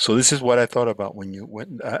 So this is what I thought about when you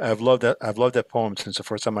went. I've loved that poem since the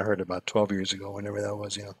first time I heard it about 12 years ago, whenever that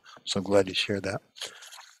was, you know. So I'm glad you shared that.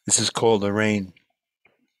 This is called The Rain.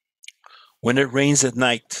 When it rains at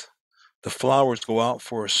night, the flowers go out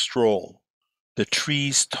for a stroll. The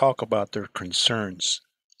trees talk about their concerns,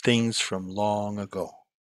 things from long ago,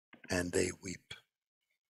 and they weep.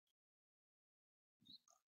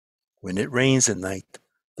 When it rains at night,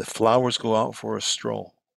 the flowers go out for a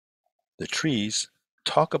stroll. The trees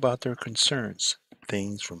talk about their concerns,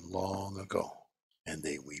 things from long ago, and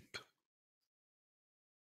they weep.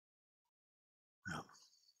 Yeah,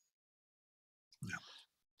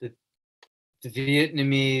 yeah. The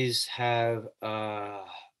Vietnamese have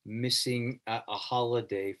missing a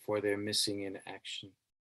holiday for their missing in action.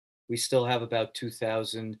 We still have about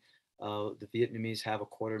 2,000. The Vietnamese have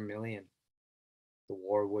 250,000. The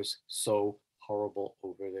war was so horrible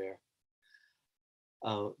over there.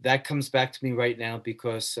 That comes back to me right now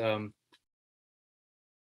because the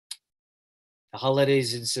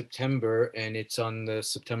holiday's in September and it's on the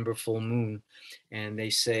September full moon. And they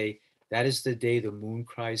say that is the day the moon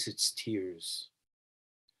cries its tears.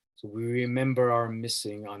 So we remember our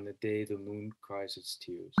missing on the day the moon cries its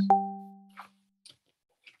tears.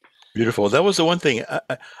 Beautiful. That was the one thing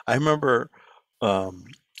I remember. Um,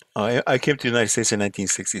 I came to the United States in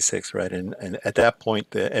 1966, right? And at that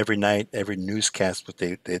point, every night, every newscast, but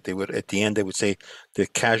they would at the end they would say the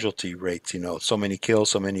casualty rates. You know, so many killed,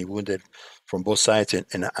 so many wounded from both sides, and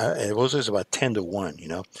it was always about 10 to 1. You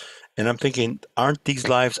know, and I'm thinking, aren't these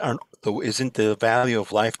lives aren't isn't the value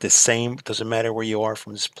of life the same? Doesn't matter where you are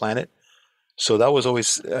from this planet. So that was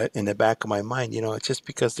always in the back of my mind. You know, it's just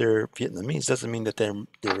because they're Vietnamese doesn't mean that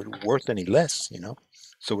they're worth any less. You know,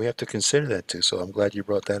 so we have to consider that too. So I'm glad you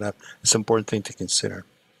brought that up. It's an important thing to consider.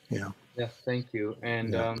 You know, Yeah, thank you.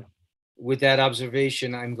 And yeah. with that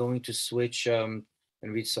observation, I'm going to switch and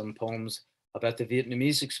read some poems about the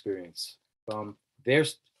Vietnamese experience from their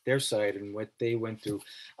their side and what they went through.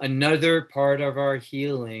 Another part of our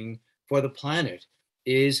healing for the planet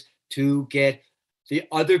is to get the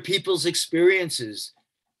other people's experiences.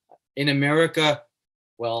 In America,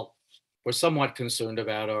 well, we're somewhat concerned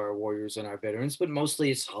about our warriors and our veterans, but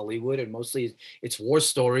mostly it's Hollywood and mostly it's war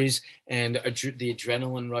stories and the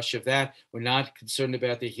adrenaline rush of that. We're not concerned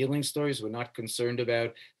about the healing stories. We're not concerned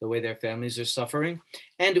about the way their families are suffering.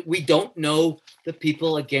 And we don't know the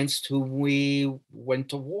people against whom we went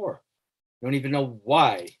to war. We don't even know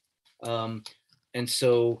why. Um, and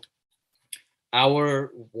so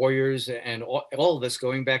our warriors and all of us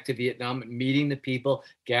going back to Vietnam, meeting the people,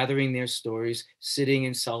 gathering their stories, sitting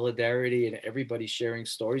in solidarity, and everybody sharing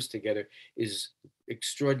stories together is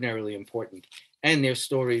extraordinarily important. And their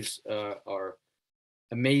stories are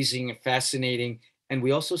amazing and fascinating. And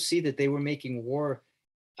we also see that they were making war.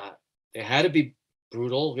 Uh, it had to be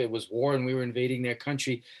brutal. It was war, and we were invading their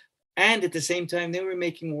country. And at the same time, they were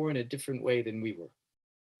making war in a different way than we were.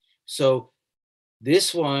 So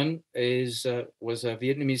this one is was a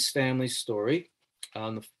Vietnamese family story.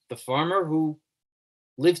 The farmer who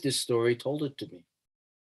lived this story told it to me.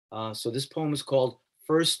 So this poem is called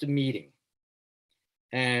First Meeting.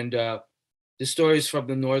 And this story is from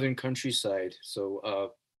the northern countryside.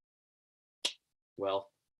 So,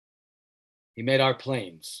 well, he met our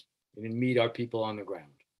plains. He didn't meet our people on the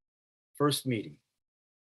ground. First meeting.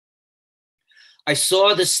 I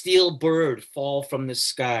saw the steel bird fall from the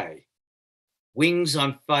sky, wings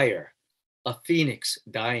on fire, a phoenix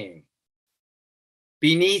dying.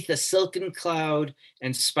 Beneath a silken cloud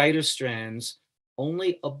and spider strands,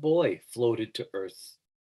 only a boy floated to earth.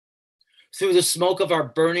 Through the smoke of our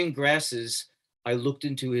burning grasses, I looked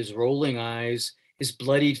into his rolling eyes, his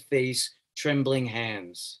bloodied face, trembling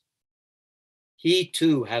hands. He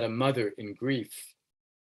too had a mother in grief.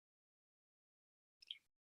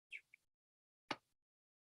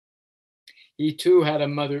 He too had a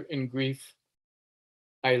mother in grief.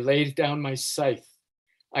 I laid down my scythe.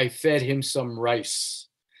 I fed him some rice.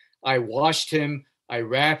 I washed him. I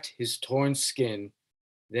wrapped his torn skin.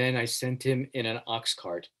 Then I sent him in an ox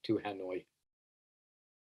cart to Hanoi.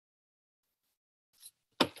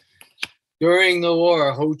 During the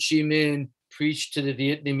war, Ho Chi Minh preached to the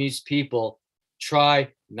Vietnamese people, Try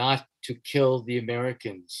not to kill the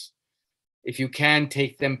Americans. If you can,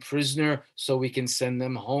 take them prisoner so we can send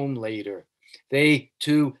them home later. They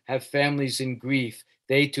too have families in grief.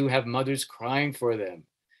 They too have mothers crying for them.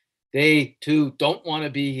 They too don't want to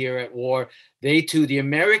be here at war. They too, the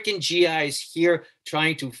American GIs here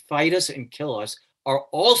trying to fight us and kill us, are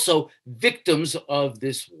also victims of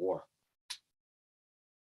this war.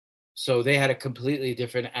 So they had a completely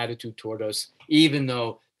different attitude toward us, even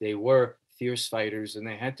though they were fierce fighters, and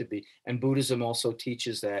they had to be. And Buddhism also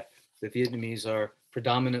teaches that. The Vietnamese are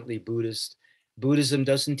predominantly Buddhist. Buddhism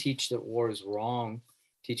doesn't teach that war is wrong,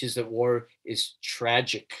 it teaches that war is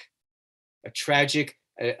tragic,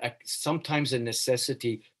 sometimes a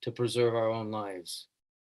necessity to preserve our own lives.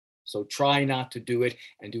 So try not to do it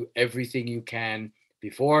and do everything you can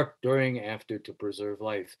before, during, after to preserve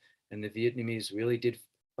life. And the Vietnamese really did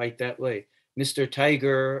fight that way. Mr.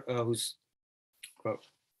 Tiger, whose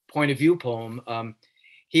point of view poem,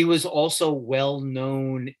 he was also well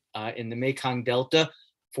known in the Mekong Delta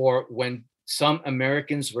for when some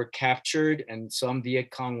Americans were captured and some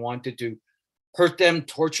Viet Cong wanted to hurt them,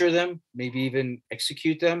 torture them, maybe even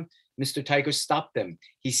execute them. Mr. Tiger stopped them.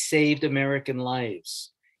 He saved American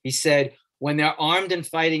lives. He said, when they're armed and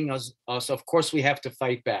fighting us, of course we have to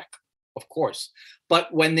fight back, of course.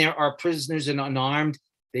 But when there are prisoners and unarmed,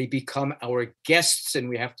 they become our guests and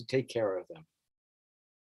we have to take care of them.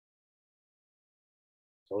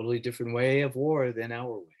 Totally different way of war than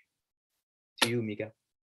our way. To you, Miguel.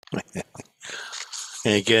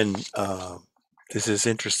 And again, this is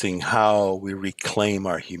interesting how we reclaim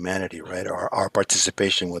our humanity, right? Our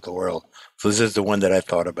participation with the world. So this is the one that I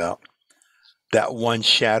thought about. That one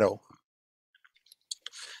shadow.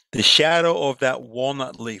 The shadow of that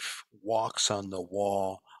walnut leaf walks on the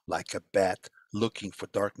wall like a bat looking for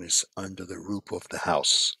darkness under the roof of the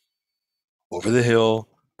house. Over the hill,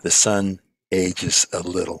 the sun ages a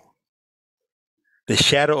little. The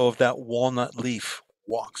shadow of that walnut leaf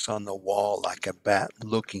walks on the wall like a bat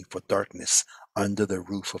looking for darkness under the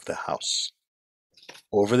roof of the house.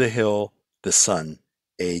 Over the hill, the sun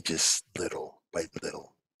ages little by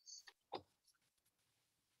little.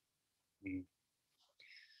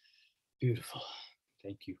 Beautiful.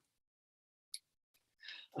 Thank you.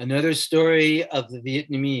 Another story of the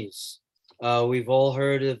Vietnamese. We've all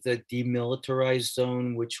heard of the demilitarized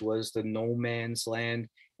zone, which was the no man's land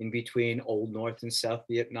in between Old North and South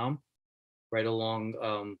Vietnam, right along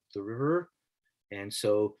the river. And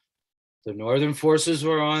so the Northern forces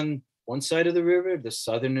were on one side of the river, the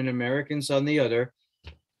Southern and Americans on the other,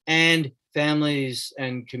 and families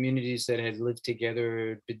and communities that had lived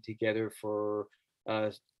together, been together for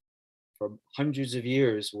hundreds of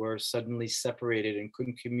years were suddenly separated and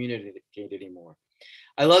couldn't communicate anymore.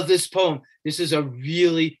 I love this poem. This is a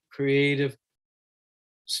really creative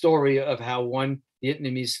story of how one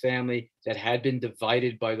Vietnamese family that had been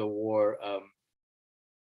divided by the war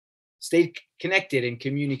stayed connected and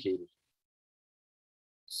communicated.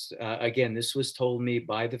 Again, this was told me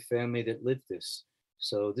by the family that lived this.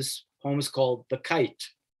 So this poem is called The Kite.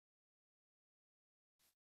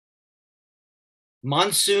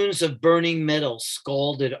 Monsoons of burning metal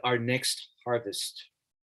scalded our next harvest.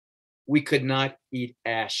 We could not eat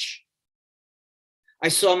ash. I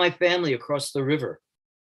saw my family across the river.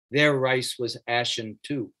 Their rice was ashen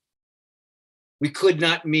too. We could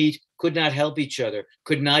not meet, could not help each other,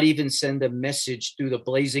 could not even send a message through the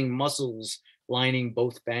blazing mussels lining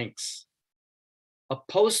both banks. A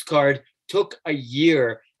postcard took a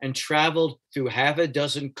year and traveled through half a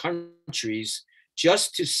dozen countries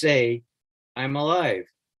just to say, I'm alive.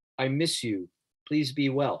 I miss you. Please be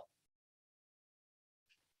well.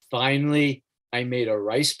 Finally, I made a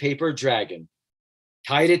rice paper dragon,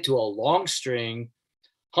 tied it to a long string,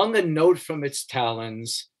 hung a note from its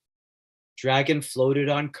talons. Dragon floated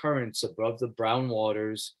on currents above the brown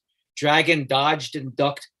waters. Dragon dodged and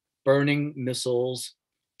ducked burning missiles.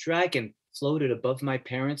 Dragon floated above my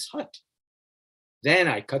parents' hut. Then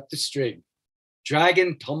I cut the string.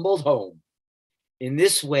 Dragon tumbled home. In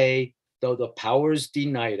this way, though the powers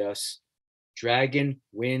denied us, dragon,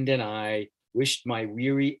 wind, and I wished my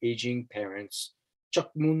weary aging parents,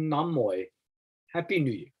 Chuk Mun Nam Moi, Happy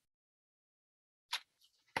New Year.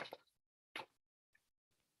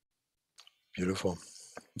 Beautiful.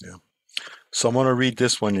 Yeah. So I'm going to read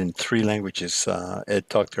this one in three languages. Ed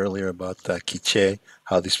talked earlier about Quiche,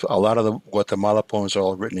 how a lot of the Guatemala poems are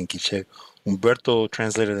all written in Quiche. Humberto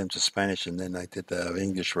translated them to Spanish, and then I did the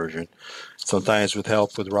English version. Sometimes with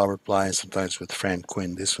help with Robert Bly, and sometimes with Fran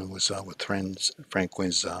Quinn. This one was with Fran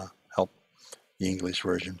Quinn's help, the English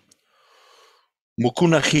version.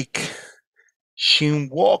 Mukunahik,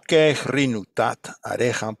 Shinwoke rinutat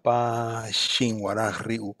arejampa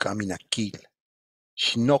shinwarajri ukaminakil.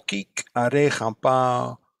 Shinokik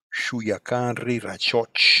arejampa shuyakan ri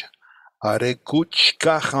rachoch. Arekuch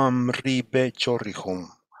kaham ri bechorihum.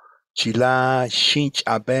 Chila shinch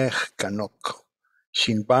abej kanok.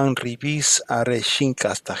 Shinban ribis are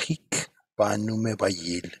shinkastajik panume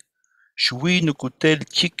bayil. Shui nukutel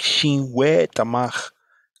chik shinwe tamaj.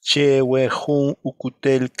 Chewe hun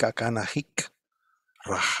ukutel kakanajik.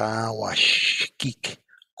 Rajawashkik,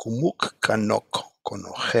 kumuk kanok,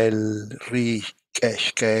 konogel ri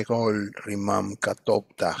keshkegol rimam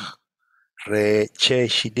katoptaj, re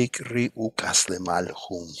cheshilik ri ukaslemal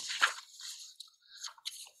hum.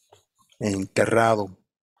 Enterrado.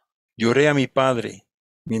 Lloré a mi padre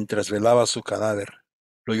mientras velaba su cadáver.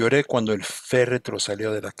 Lo lloré cuando el féretro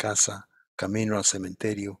salió de la casa, camino al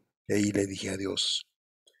cementerio, y ahí le dije adiós.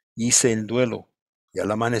 Hice el duelo, y al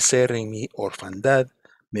amanecer en mi orfandad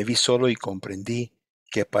me vi solo y comprendí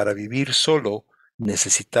que para vivir solo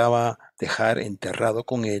necesitaba dejar enterrado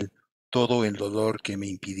con él todo el dolor que me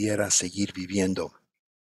impidiera seguir viviendo.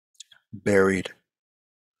 Buried.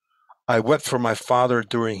 I wept for my father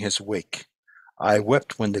during his wake. I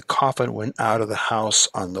wept when the coffin went out of the house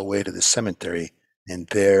on the way to the cemetery, and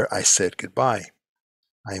there I said goodbye.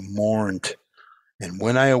 I mourned, and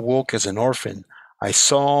when I awoke as an orphan, I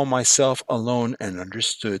saw myself alone and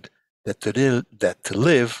understood that to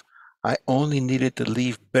live, I only needed to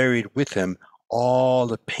leave buried with him all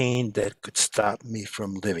the pain that could stop me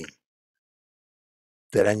from living.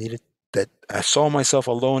 That I saw myself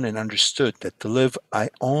alone and understood that to live, I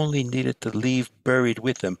only needed to leave buried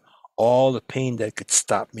with him all the pain that could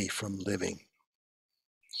stop me from living.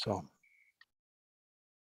 So,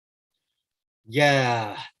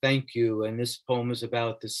 Yeah, thank you. And this poem is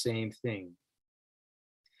about the same thing.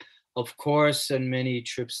 Of course, on many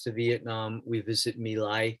trips to Vietnam, we visit My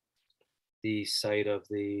Lai, the site of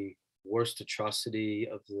the worst atrocity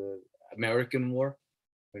of the American War,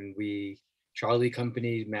 when Charlie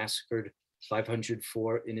Company massacred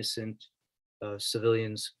 504 innocent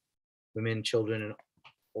civilians, women, children, and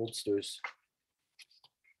oldsters.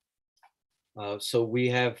 So we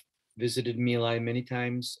have visited My Lai many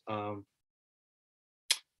times.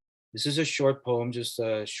 This is a short poem, just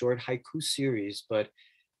a short haiku series, but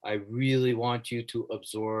I really want you to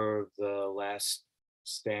absorb the last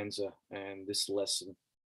stanza and this lesson.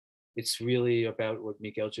 It's really about what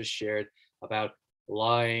Miguel just shared about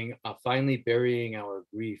finally burying our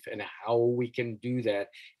grief and how we can do that,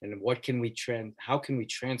 and how can we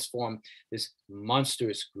transform this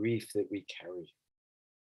monstrous grief that we carry.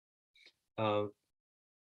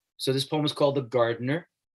 So this poem is called The Gardener,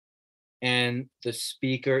 and the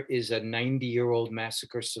speaker is a 90-year-old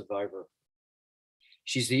massacre survivor.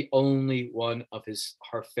 She's the only one of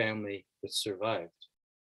her family that survived.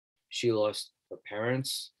 She lost her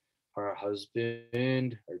parents, her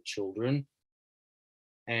husband, her children.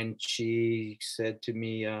 And she said to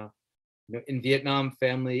me, in Vietnam,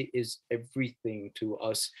 family is everything to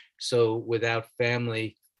us. So without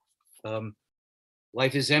family,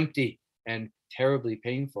 life is empty and terribly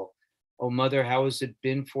painful. Oh, mother, how has it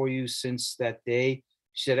been for you since that day?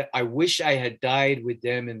 She said, I wish I had died with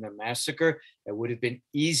them in the massacre. It would have been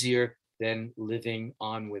easier than living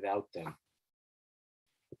on without them.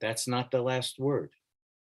 But that's not the last word.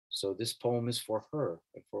 So this poem is for her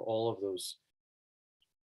and for all of those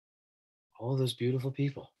beautiful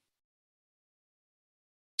people.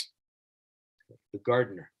 The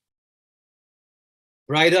Gardener.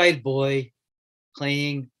 Bright-eyed boy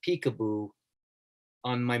playing peekaboo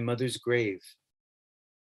on my mother's grave.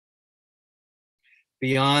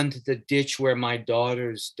 Beyond the ditch where my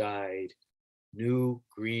daughters died, new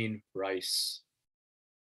green rice.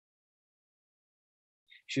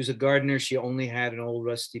 She was a gardener. She only had an old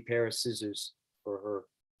rusty pair of scissors for her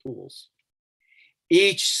tools.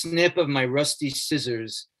 Each snip of my rusty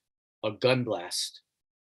scissors, a gun blast.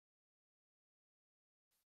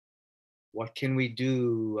 What can we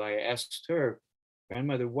do? I asked her,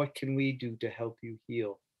 grandmother, what can we do to help you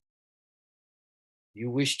heal? You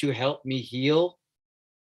wish to help me heal?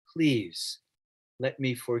 Please, let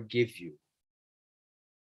me forgive you.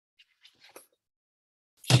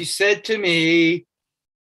 She said to me,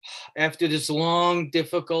 after this long,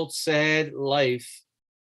 difficult, sad life,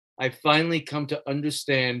 I finally come to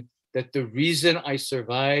understand that the reason I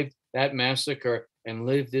survived that massacre and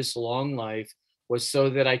lived this long life was so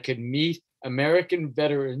that I could meet American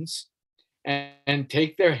veterans and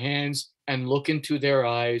take their hands and look into their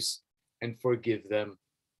eyes and forgive them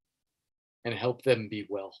and help them be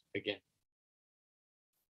well again.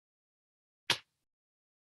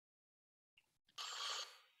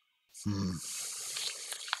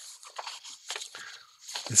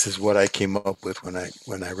 This is what I came up with when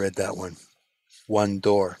I read that one. One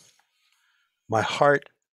door. My heart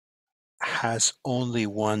has only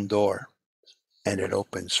one door, and it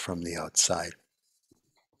opens from the outside.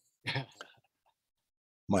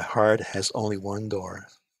 My heart has only one door,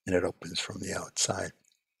 and it opens from the outside.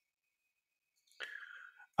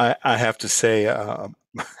 I have to say,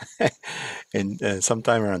 in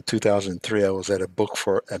sometime around 2003, I was at a book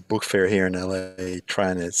fair here in LA,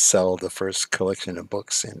 trying to sell the first collection of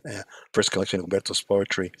books and first collection of Humberto's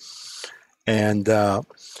poetry. And a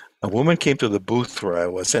woman came to the booth where I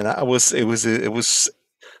was, and it was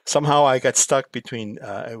somehow I got stuck between.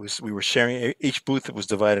 We were sharing each booth. It was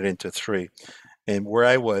divided into three, and where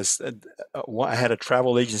I was, I had a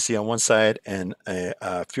travel agency on one side and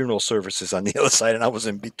funeral services on the other side, and I was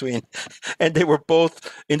in between. And they were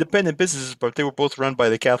both independent businesses, but they were both run by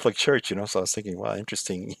the Catholic Church, So I was thinking, wow,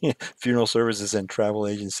 interesting, funeral services and travel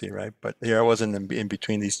agency, right? But here I wasn't in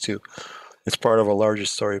between these two. It's part of a larger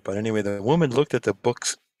story. But anyway, the woman looked at the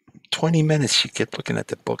books. 20 minutes she kept looking at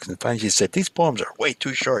the books, and finally she said, "These poems are way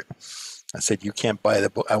too short." I said, "You can't buy the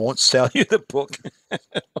book. I won't sell you the book.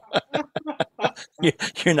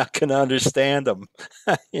 You're not going to understand them.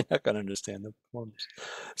 You're not going to understand the poems."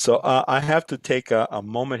 So I have to take a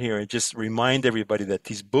moment here and just remind everybody that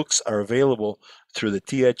these books are available through the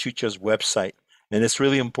Tia Chucha's website. And it's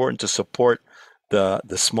really important to support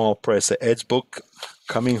the small press. Ed's book,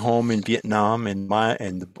 Coming Home in Vietnam, and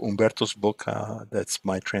Umberto's book, that's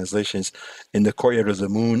my translations, In the Courtyard of the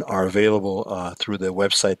Moon, are available through the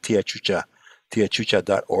website Tia Chucha,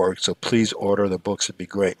 tiachucha.org. So please order the books. It'd be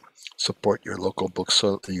great. Support your local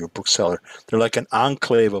your bookseller. They're like an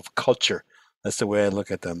enclave of culture. That's the way I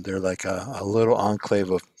look at them. They're like a little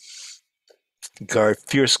enclave of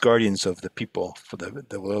fierce guardians of the people, for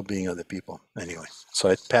the well-being of the people. Anyway, so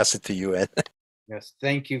I pass it to you, Ed. Yes,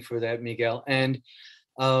 thank you for that, Miguel. And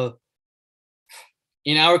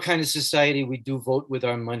in our kind of society, we do vote with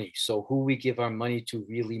our money. So who we give our money to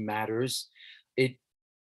really matters. It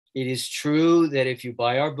is true that if you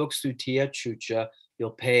buy our books through Tia Chucha,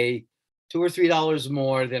 you'll pay $2 or $3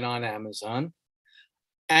 more than on Amazon,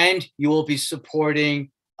 and you will be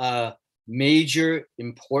supporting a major,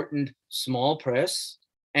 important small press,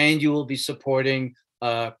 and you will be supporting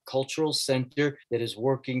a cultural center that is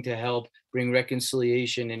working to help bring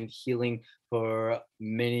reconciliation and healing for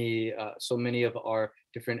so many of our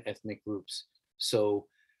different ethnic groups. So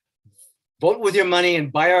vote with your money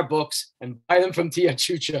and buy our books, and buy them from Tia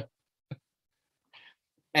Chucha.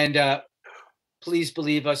 And please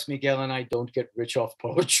believe us, Miguel and I don't get rich off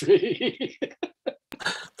poetry.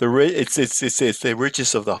 It's the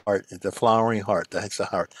richest of the heart, the flowering heart. That's the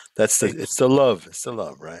heart. It's the love. It's the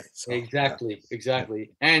love, right? So Exactly, yeah.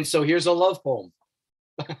 exactly. And so here's a love poem.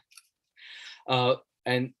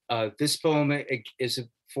 And this poem is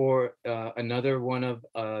for another one of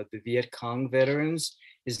the Viet Cong veterans.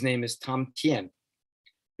 His name is Tam Tien.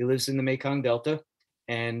 He lives in the Mekong Delta.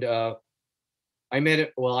 And I met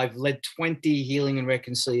it. Well, I've led 20 healing and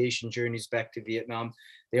reconciliation journeys back to Vietnam.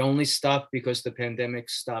 They only stopped because the pandemic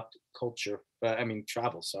stopped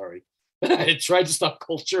travel, sorry. It tried to stop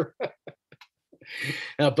culture.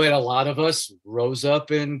 But a lot of us rose up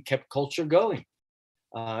and kept culture going,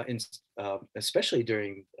 especially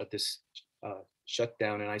during this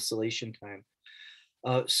shutdown and isolation time.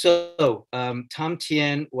 So Tam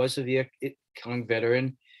Tien was a Viet Cong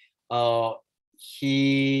veteran.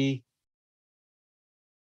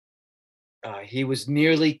 He was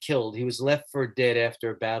nearly killed. He was left for dead after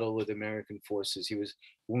a battle with American forces. He was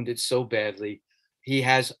wounded so badly. He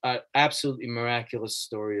has an absolutely miraculous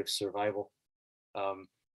story of survival. And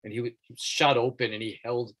he was shot open, and he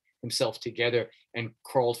held himself together and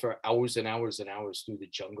crawled for hours and hours and hours through the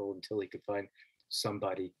jungle until he could find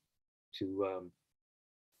somebody to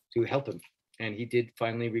help him. And he did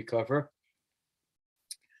finally recover.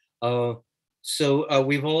 So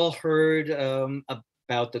we've all heard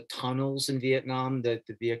about the tunnels in Vietnam that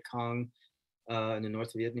the Viet Cong and the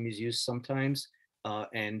North Vietnamese use sometimes,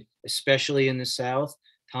 and especially in the South.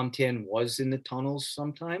 Tam Tien was in the tunnels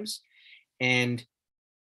sometimes, and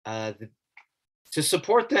to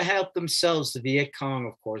support the help themselves, the Viet Cong,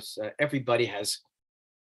 of course, everybody has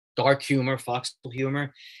dark humor, foxhole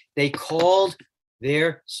humor. They called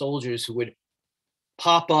their soldiers who would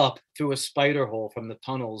pop up through a spider hole from the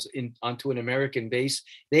tunnels onto an American base.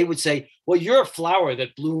 They would say, "Well, you're a flower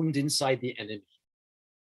that bloomed inside the enemy.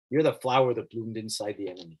 You're the flower that bloomed inside the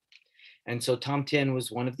enemy." And so Tam Tien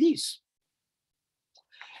was one of these.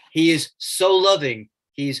 He is so loving.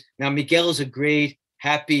 Now Miguel is a great,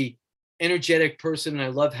 happy, energetic person, and I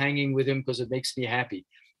love hanging with him because it makes me happy.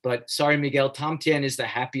 But sorry, Miguel, Tom Tien is the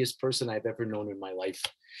happiest person I've ever known in my life.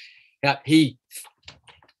 Yeah, he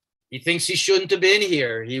thinks he shouldn't have been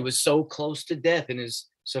here. He was so close to death, and his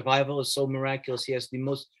survival is so miraculous. He has the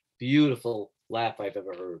most beautiful laugh I've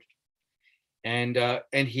ever heard.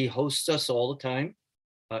 And he hosts us all the time.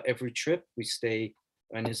 Every trip we stay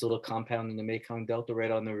on his little compound in the Mekong Delta,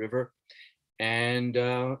 right on the river, and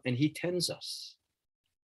he tends us.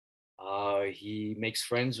 He makes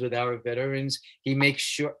friends with our veterans. He makes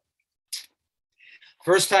sure.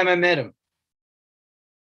 First time I met him,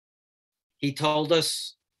 he told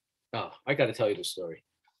us, oh, I got to tell you the story.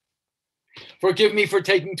 Forgive me for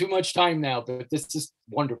taking too much time now, but this is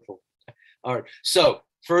wonderful. All right. So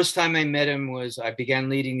first time I met him was, I began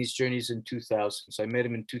leading these journeys in 2000. So I met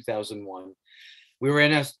him in 2001. We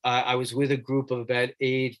were I was with a group of about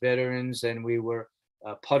 8 veterans, and we were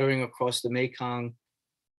puttering across the Mekong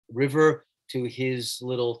River to his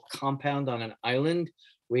little compound on an island.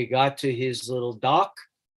 We got to his little dock,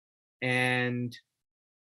 and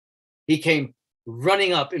he came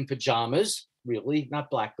running up in pajamas, really,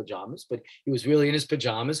 not black pajamas, but he was really in his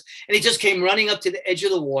pajamas. And he just came running up to the edge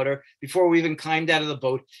of the water before we even climbed out of the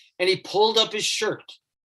boat. And he pulled up his shirt,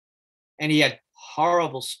 and he had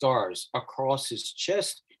horrible scars across his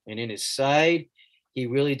chest and in his side. He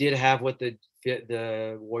really did have what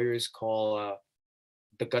the warriors call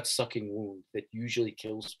the gut-sucking wound that usually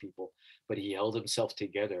kills people, but he held himself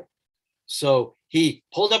together. So he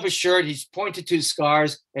pulled up his shirt, he pointed to his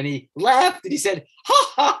scars, and he laughed, and he said,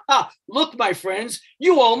 ha, ha, ha, look, my friends,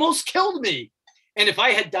 you almost killed me. And if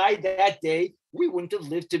I had died that day, we wouldn't have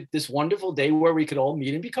lived to this wonderful day where we could all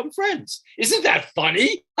meet and become friends. Isn't that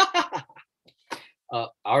funny?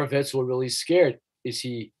 Our vets were really scared. Is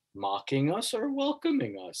he mocking us or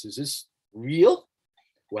welcoming us? Is this real?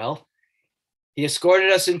 Well, he escorted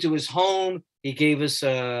us into his home. He gave us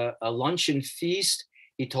a luncheon feast.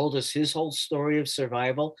 He told us his whole story of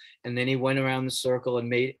survival. And then he went around the circle and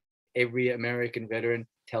made every American veteran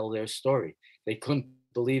tell their story. They couldn't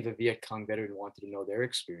believe a Viet Cong veteran wanted to know their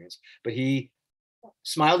experience. But he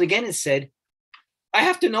smiled again and said, I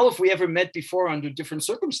have to know if we ever met before under different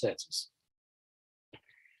circumstances.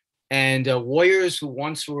 And warriors who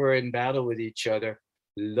once were in battle with each other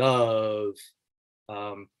love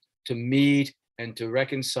to meet and to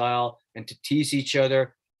reconcile and to tease each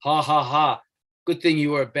other. Ha, ha, ha. Good thing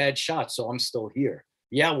you were a bad shot, so I'm still here.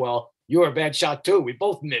 Yeah, well, you were a bad shot too. We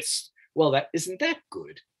both missed. Well, isn't that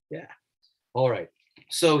good? Yeah. All right.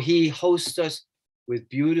 So he hosts us with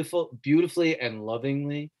beautifully and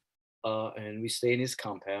lovingly, and we stay in his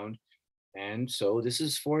compound. And so this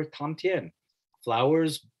is for Tom Tien,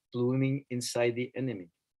 flowers blooming inside the enemy.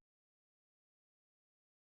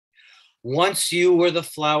 Once you were the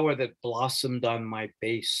flower that blossomed on my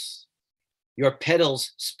base. Your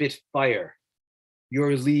petals spit fire.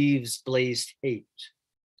 Your leaves blazed hate.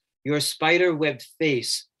 Your spider-webbed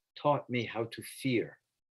face taught me how to fear.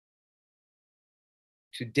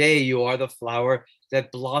 Today you are the flower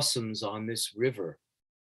that blossoms on this river.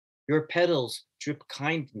 Your petals drip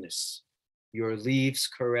kindness. Your leaves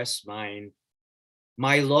caress mine.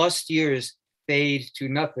 My lost years fade to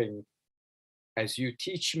nothing as you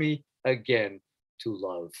teach me again to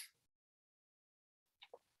love.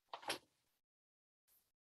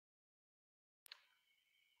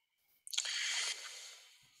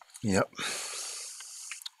 Yep.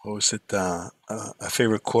 What was it? A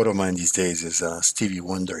favorite quote of mine these days is Stevie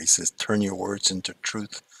Wonder. He says, "Turn your words into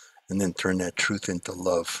truth, and then turn that truth into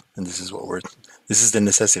love." And this is this is the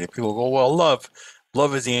necessity. People go, "Well, love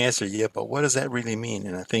is the answer." Yeah, but what does that really mean?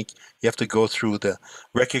 And I think you have to go through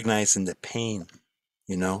recognizing the pain.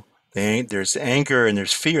 You know, there's anger and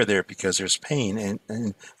there's fear there because there's pain,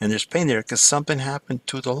 and there's pain there because something happened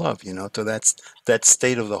to the love. To that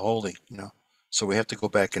state of the holy. So we have to go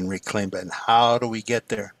back and reclaim that. And how do we get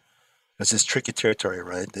there? This is tricky territory,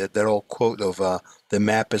 right? That old quote of the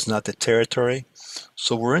map is not the territory.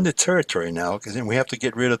 So we're in the territory now, because we have to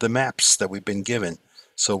get rid of the maps that we've been given.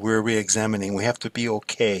 So we're re-examining. We have to be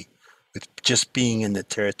okay with just being in the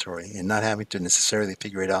territory and not having to necessarily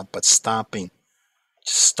figure it out, but just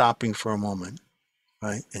stopping for a moment,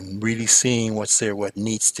 right? And really seeing what's there, what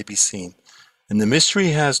needs to be seen. And the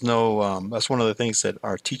mystery has no, that's one of the things that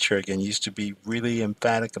our teacher, again, used to be really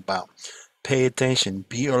emphatic about. Pay attention,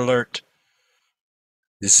 be alert.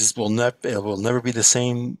 It will never be the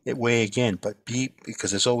same way again, but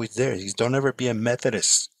because it's always there. Don't ever be a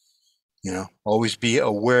Methodist, always be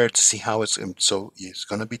aware to see how so it's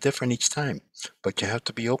going to be different each time, but you have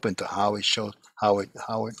to be open to how it shows, how it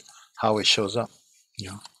shows up,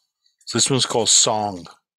 So this one's called Song.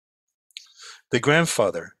 The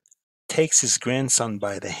grandfather takes his grandson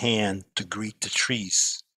by the hand to greet the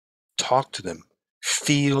trees. talk to them,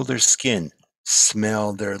 feel their skin,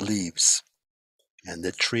 smell their leaves, and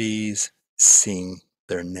the trees sing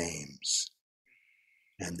their names.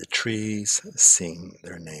 And the trees sing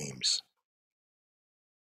their names.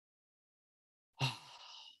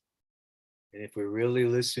 And if we really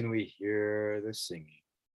listen, we hear the singing.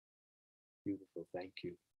 Beautiful, thank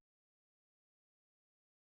you.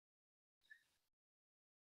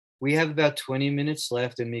 We have about 20 minutes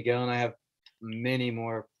left, and Miguel and I have many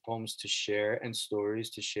more poems to share and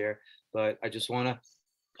stories to share, but I just want to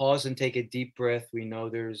pause and take a deep breath. We know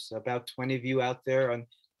there's about 20 of you out there on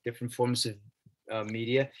different forms of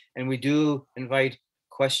media, and we do invite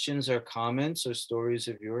questions or comments or stories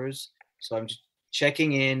of yours. So I'm just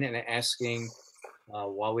checking in and asking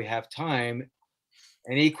while we have time,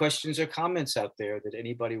 any questions or comments out there that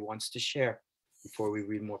anybody wants to share before we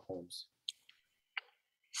read more poems.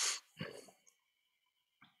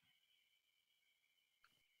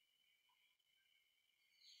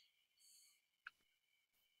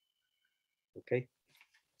 Okay,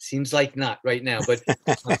 seems like not right now, but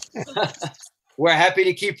we're happy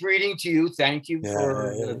to keep reading to you. Thank you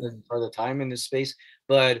for the time in this space.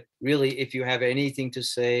 But really, if you have anything to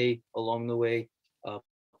say along the way,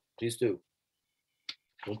 please do.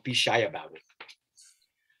 Don't be shy about it.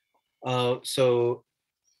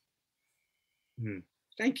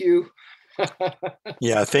 Thank you.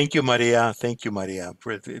 Yeah, thank you, Maria. Thank you, Maria.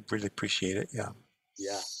 Really appreciate it. Yeah.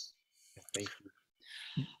 Yeah, thank you.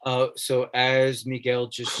 So as Miguel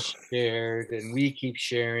just shared, and we keep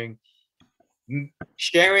sharing,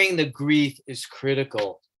 sharing the grief is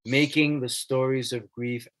critical, making the stories of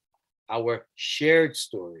grief our shared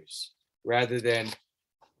stories rather than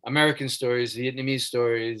American stories, Vietnamese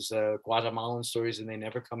stories, Guatemalan stories, and they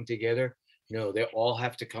never come together. No, they all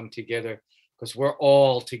have to come together because we're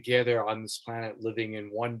all together on this planet living in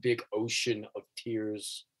one big ocean of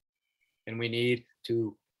tears. And we need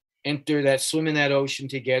to enter that, swim in that ocean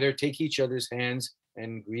together, take each other's hands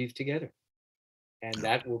and grieve together. And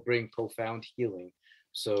that will bring profound healing.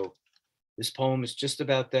 So this poem is just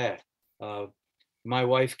about that. My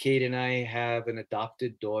wife, Kate, and I have an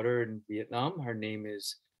adopted daughter in Vietnam. Her name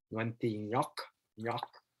is Nguyen Thi Ngoc.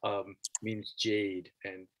 Ngoc means jade,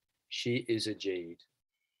 and she is a jade.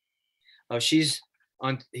 She's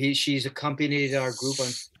accompanied our group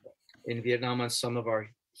in Vietnam on some of our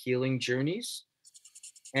healing journeys.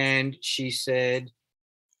 And she said,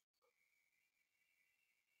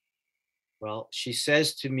 well, she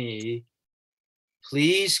says to me,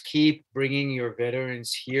 please keep bringing your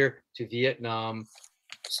veterans here to Vietnam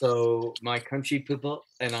so my country people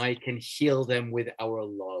and I can heal them with our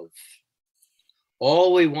love.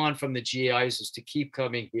 All we want from the GIs is to keep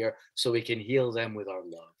coming here so we can heal them with our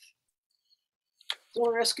love. That's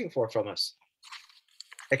what we're asking for from us.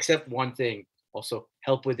 Except one thing, also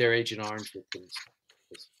help with their Agent Orange victims.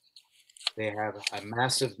 They have a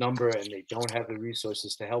massive number and they don't have the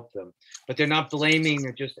resources to help them. But they're not blaming,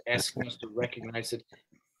 they're just asking us to recognize it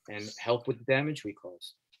and help with the damage we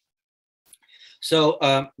cause. So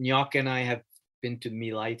Ngoc and I have been to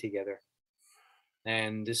My Lai together.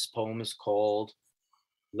 And this poem is called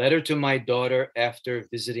Letter to My Daughter After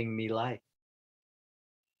Visiting My Lai.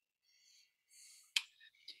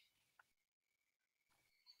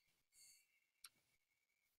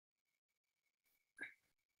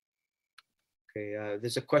 Okay,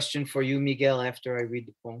 there's a question for you, Miguel, after I read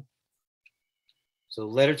the poem. So,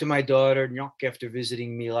 letter to my daughter, Ngoc, after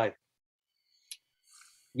visiting My Lai.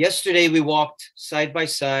 Yesterday, we walked side by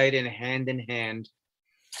side and hand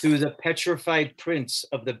through the petrified prints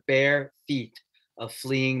of the bare feet of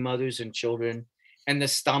fleeing mothers and children and the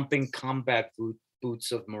stomping combat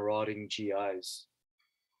boots of marauding GIs.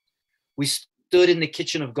 We stood in the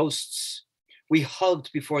kitchen of ghosts. We hugged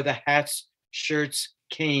before the hats, shirts,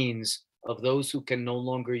 canes of those who can no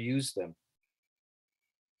longer use them.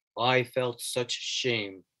 I felt such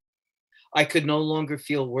shame. I could no longer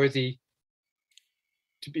feel worthy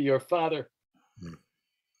to be your father.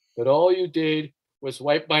 But all you did was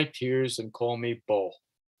wipe my tears and call me Bo.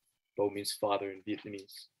 Bo means father in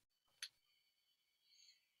Vietnamese.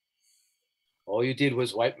 All you did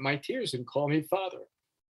was wipe my tears and call me father.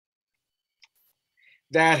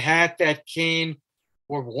 That hat, that cane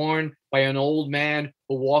were worn by an old man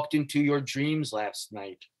who walked into your dreams last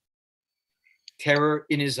night. Terror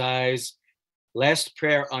in his eyes, last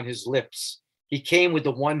prayer on his lips. He came with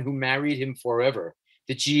the one who married him forever,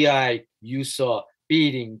 the GI you saw,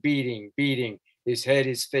 beating, beating, beating, his head,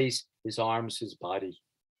 his face, his arms, his body.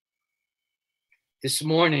 This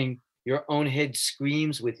morning, your own head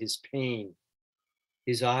screams with his pain.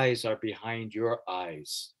 His eyes are behind your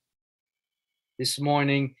eyes. This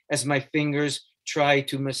morning, as my fingers try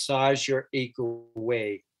to massage your ache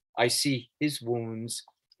away. I see his wounds,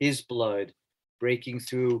 his blood breaking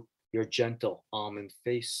through your gentle almond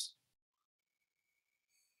face.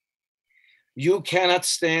 You cannot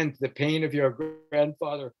stand the pain of your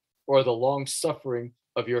grandfather or the long suffering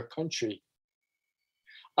of your country.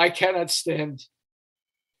 I cannot stand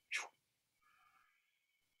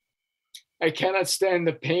I cannot stand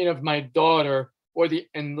the pain of my daughter or the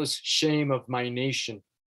endless shame of my nation.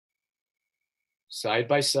 Side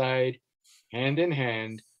by side, hand in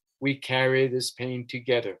hand, we carry this pain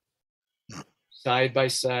together. Side by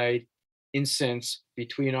side, incense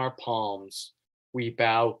between our palms, we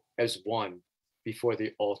bow as one before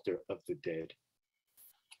the altar of the dead.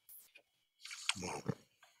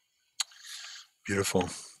 Beautiful.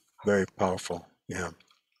 Very powerful. Yeah.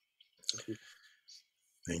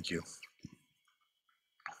 Thank you.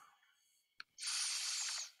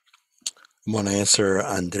 I want to answer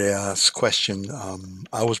Andrea's question.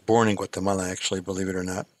 I was born in Guatemala, actually, believe it or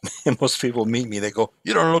not. And most people meet me, they go,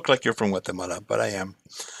 "You don't look like you're from Guatemala," but I am.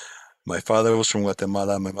 My father was from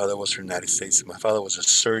Guatemala. My mother was from the United States. My father was a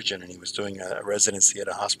surgeon, and he was doing a residency at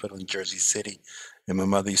a hospital in Jersey City. And my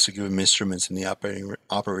mother used to give him instruments in the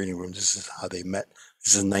operating room. This is how they met.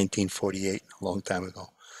 This is 1948, a long time ago.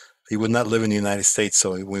 He would not live in the United States,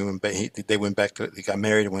 so we went back, they went back to, they got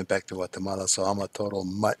married and went back to Guatemala. So I'm a total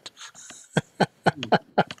mutt.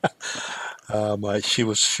 She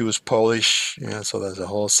was Polish, so there's a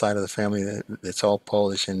whole side of the family that's all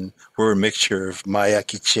Polish, and we're a mixture of Maya,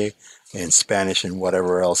 Quiche, and Spanish, and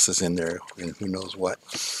whatever else is in there, and who knows what.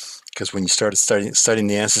 Because when you started studying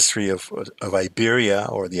the ancestry of Iberia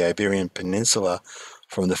or the Iberian Peninsula,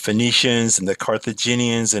 from the Phoenicians and the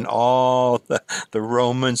Carthaginians and all the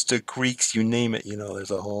Romans, the Greeks, you name it,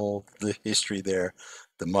 there's a whole history there.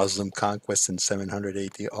 The Muslim conquest in 700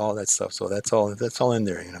 AD, all that stuff. So that's all in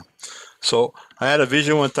there. So I had a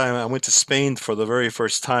vision one time. I went to Spain for the very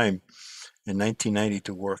first time in 1990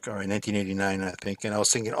 to work, or in 1989, I think. And I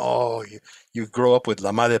was thinking, oh, you grow up with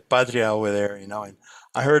La Madre Patria over there, And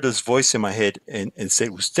I heard this voice in my head and said,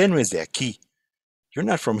 "Usted no es de aquí. You're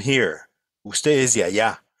not from here. Usted es de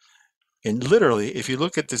allá." And literally, if you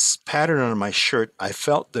look at this pattern on my shirt, I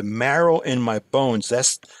felt the marrow in my bones.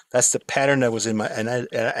 That's the pattern that was in my, and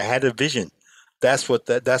I had a vision. That's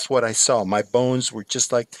what I saw. My bones were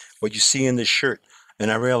just like what you see in the shirt,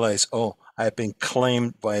 and I realized, oh, I've been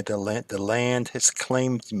claimed by the land. The land has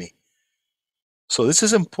claimed me. So this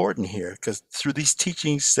is important here because through these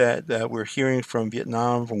teachings that we're hearing from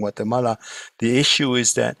Vietnam, from Guatemala, the issue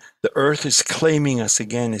is that the earth is claiming us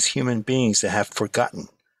again as human beings that have forgotten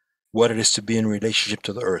what it is to be in relationship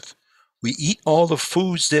to the earth. We eat all the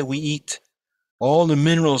foods that we eat. All the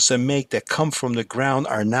minerals that come from the ground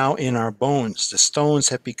are now in our bones. The stones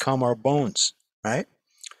have become our bones, right?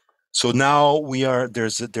 So now we're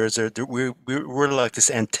like this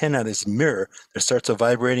antenna, this mirror that starts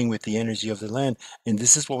vibrating with the energy of the land, and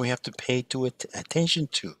this is what we have to pay attention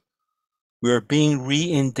to. We are being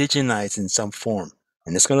re-indigenized in some form,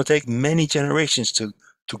 and it's going to take many generations to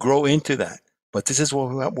grow into that. But this is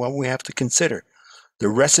what we have to consider. The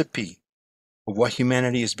recipe of what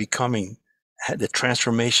humanity is becoming, the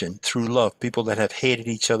transformation through love. People that have hated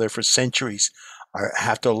each other for centuries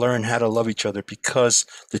have to learn how to love each other because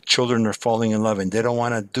the children are falling in love and they don't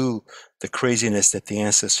want to do the craziness that the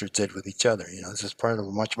ancestors did with each other. This is part of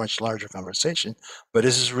a much, much larger conversation, but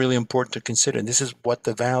this is really important to consider. And this is what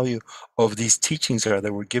the value of these teachings are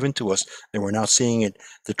that were given to us. And we're now seeing it,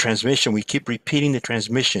 the transmission. We keep repeating the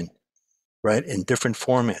transmission, right? In different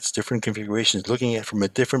formats, different configurations, looking at it from a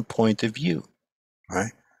different point of view,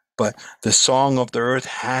 right? But the song of the earth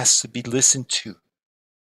has to be listened to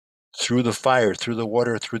through the fire, through the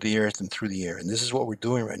water, through the earth, and through the air. And this is what we're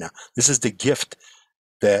doing right now. This is the gift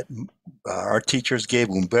that our teachers gave,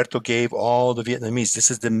 Humberto gave all the Vietnamese. This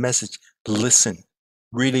is the message. Listen,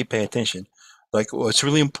 really pay attention. Like, it's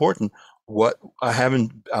really important. What I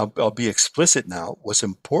haven't, I'll be explicit now. What's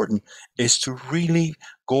important is to really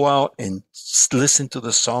go out and listen to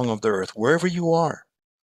the song of the earth, wherever you are.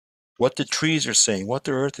 What the trees are saying, what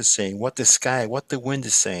the earth is saying, what the sky, what the wind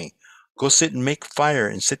is saying. Go sit and make fire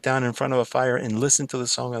and sit down in front of a fire and listen to the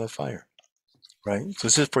song of the fire, right? So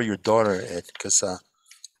this is for your daughter, Ed, because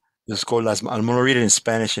it's called I'm going to read it in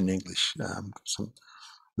Spanish and English.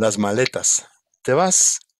 Las maletas. ¿Te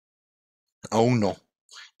vas? Aún no.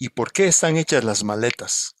 ¿Y por qué están hechas las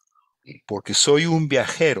maletas? Porque soy un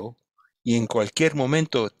viajero y en cualquier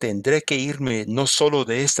momento tendré que irme no solo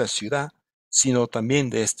de esta ciudad, sino también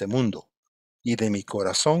de este mundo y de mi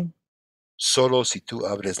corazón, solo si tú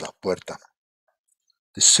abres la puerta.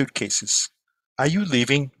 The suitcases. Are you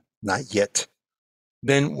leaving? Not yet.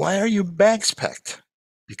 Then why are your bags packed?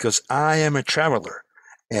 Because I am a traveler,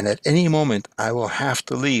 and at any moment I will have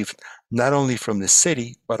to leave, not only from this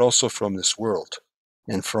city, but also from this world.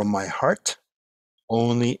 And from my heart,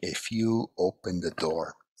 only if you open the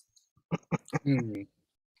door. Hmm,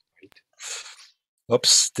 right.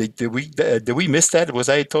 Oops, did we miss that? Was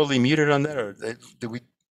I totally muted on that, or did we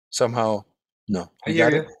somehow? No, I we hear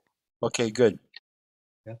got it. you. Okay, good.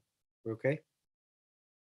 Yeah, we're okay.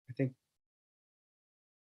 I think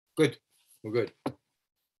good. We're good.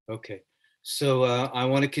 Okay. So I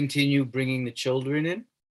want to continue bringing the children in,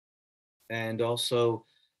 and also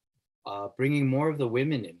bringing more of the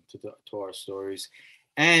women into to our stories.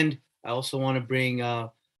 And I also want to bring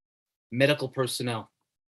medical personnel,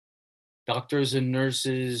 doctors and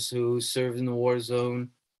nurses who served in the war zone,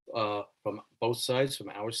 from both sides, from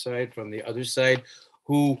our side, from the other side,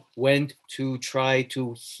 who went to try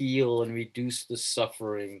to heal and reduce the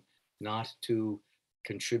suffering, not to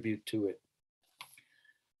contribute to it.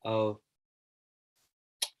 Uh,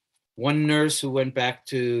 One nurse who went back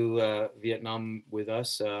to Vietnam with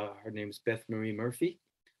us, her name is Beth Marie Murphy.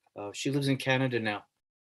 She lives in Canada now.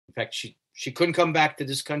 In fact, she couldn't come back to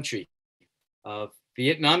this country. Uh,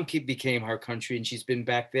 Vietnam became her country, and she's been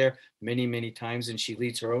back there many, many times, and she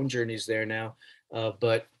leads her own journeys there now.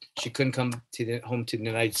 But she couldn't come to home to the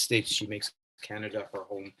United States. She makes Canada her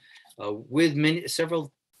home, with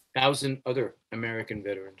several thousand other American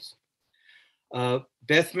veterans.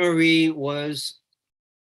 Beth Marie was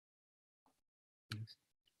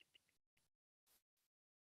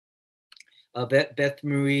Beth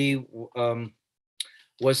Marie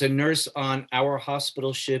was a nurse on our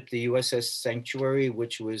hospital ship, the USS Sanctuary,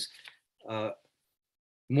 which was uh,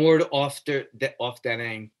 moored off Da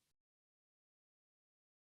Nang.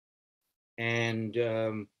 And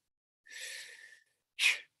in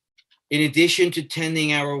addition to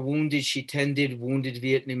tending our wounded, she tended wounded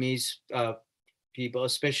Vietnamese people,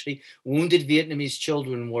 especially wounded Vietnamese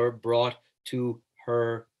children were brought to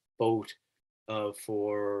her boat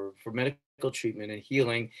for medical treatment and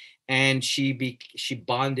healing, and she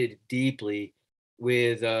bonded deeply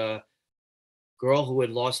with a girl who had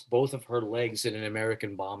lost both of her legs in an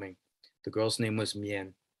American bombing. The girl's name was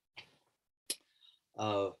Mien.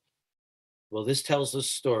 Uh, well, this tells a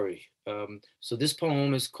story. So this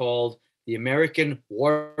poem is called "The American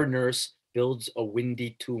War Nurse Builds a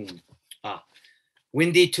Windy Tomb." Ah,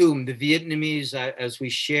 Windy Tomb. The Vietnamese, as we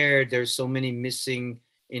shared, there's so many missing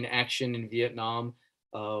in action in Vietnam.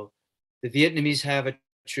 Uh, the Vietnamese have a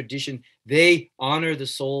tradition. They honor the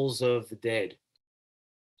souls of the dead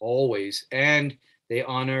always, and they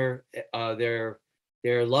honor their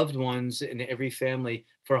loved ones in every family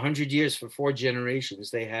for 100 years, for 4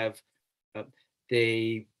 generations. Uh,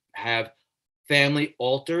 they have family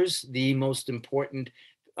altars, the most important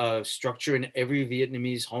structure in every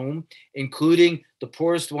Vietnamese home, including the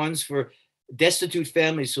poorest ones for destitute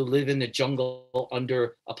families who live in the jungle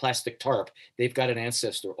under a plastic tarp. They've got an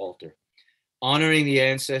ancestor altar. Honoring the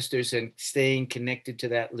ancestors and staying connected to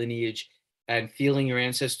that lineage and feeling your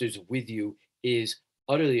ancestors with you is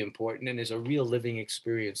utterly important and is a real living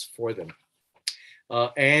experience for them.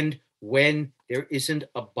 And when there isn't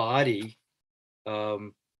a body,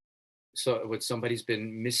 um, so when somebody's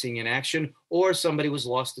been missing in action or somebody was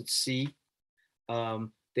lost at sea,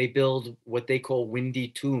 they build what they call windy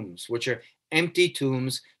tombs, which are empty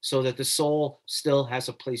tombs so that the soul still has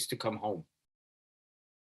a place to come home.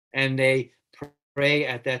 And they pray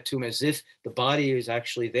at that tomb as if the body is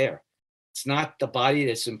actually there. It's not the body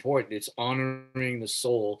that's important, it's honoring the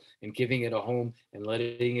soul and giving it a home and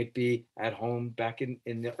letting it be at home back in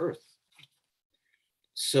the earth.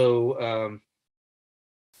 So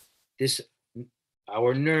this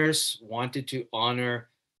our nurse wanted to honor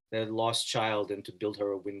the lost child and to build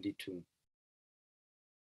her a windy tomb.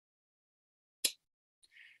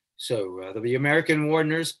 So the American war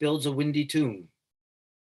nurse builds a windy tomb,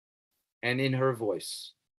 and in her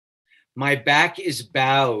voice, my back is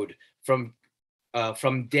bowed from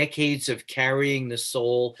decades of carrying the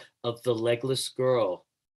soul of the legless girl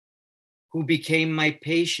who became my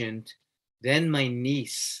patient, then my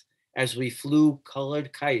niece, as we flew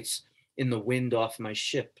colored kites in the wind off my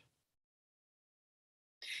ship.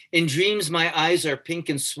 In dreams, my eyes are pink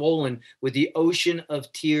and swollen with the ocean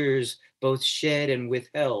of tears, both shed and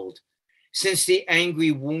withheld. Since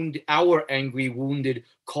our angry wounded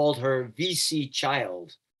called her VC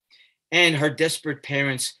child, and her desperate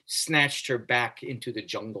parents snatched her back into the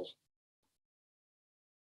jungle.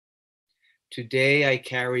 Today I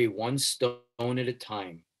carry one stone at a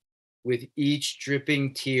time. With each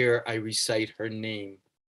dripping tear, I recite her name.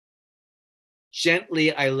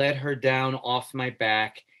 Gently, I let her down off my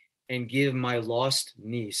back and give my lost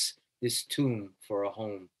niece this tomb for a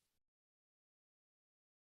home.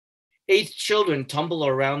 8 children tumble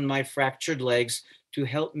around my fractured legs to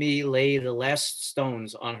help me lay the last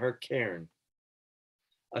stones on her cairn.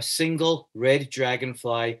 A single red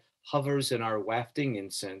dragonfly hovers in our wafting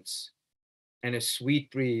incense, and a sweet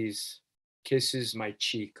breeze kisses my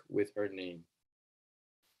cheek with her name.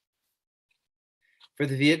 For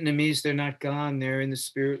the Vietnamese, they're not gone. They're in the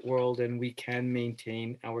spirit world, and we can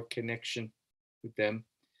maintain our connection with them.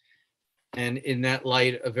 And in that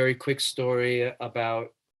light, a very quick story about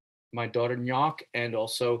my daughter Nyok and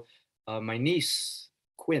also my niece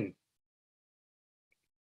Quinn.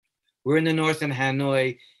 We're in the north in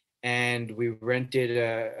Hanoi, and we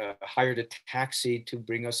hired a taxi to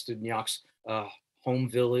bring us to Nyok's home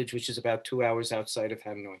village, which is about 2 hours outside of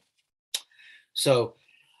Hanoi. So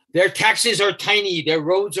their taxis are tiny, their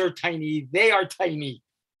roads are tiny, they are tiny.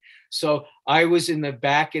 So I was in the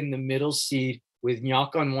back in the middle seat with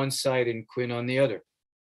Nyok on one side and Quinn on the other.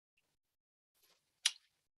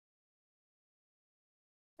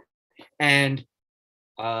 And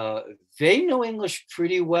they know English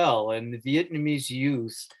pretty well. And the Vietnamese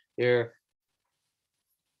youth, they're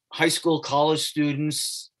high school, college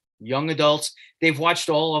students, young adults. They've watched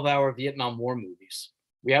all of our Vietnam War movies.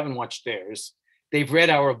 We haven't watched theirs. They've read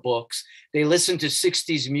our books. They listen to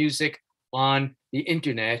 60s music on the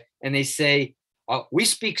internet, and they say, we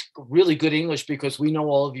speak really good English because we know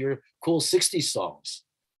all of your cool 60s songs.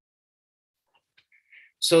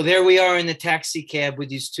 So there we are in the taxi cab with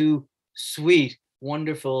these two sweet,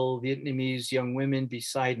 wonderful Vietnamese young women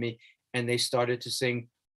beside me, and they started to sing,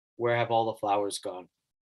 "Where Have All the Flowers Gone?"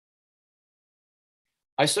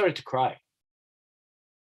 I started to cry.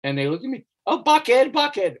 And they looked at me, "Oh,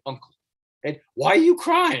 Buckhead, uncle. And why are you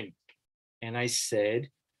crying?" And I said,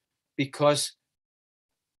 because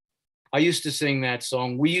I used to sing that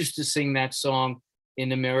song. We used to sing that song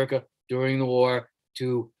in America during the war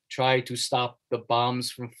to try to stop the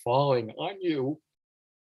bombs from falling on you.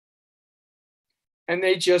 And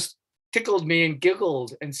they just tickled me and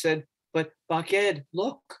giggled and said, "But Buckhead,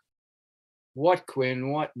 look." "What, Quinn?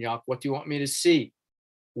 What, Nyok? What do you want me to see?"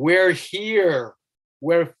 "We're here.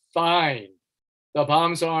 We're fine. The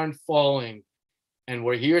bombs aren't falling. And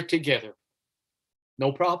we're here together.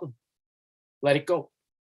 No problem. Let it go."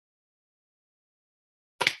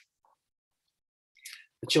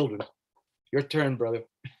 The children. Your turn, brother.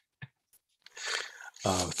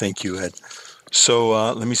 Thank you, Ed. So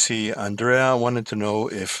let me see. Andrea wanted to know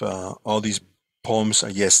if all these poems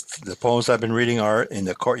are, yes, the poems I've been reading are In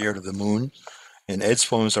the Courtyard of the Moon. And Ed's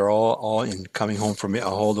poems are all in Coming Home from Me.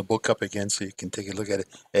 I'll hold the book up again so you can take a look at it.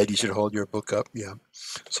 Ed, you should hold your book up. Yeah.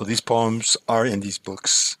 So these poems are in these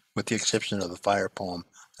books, with the exception of the fire poem.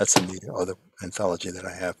 That's in the other anthology that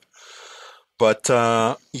I have. But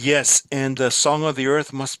yes, and the Song of the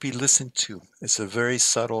Earth must be listened to. It's a very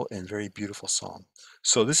subtle and very beautiful song.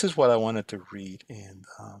 So this is what I wanted to read. And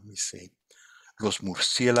let me see. Los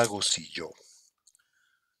murciélagos y yo.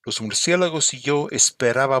 Los murciélagos y yo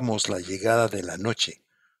esperábamos la llegada de la noche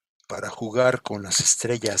para jugar con las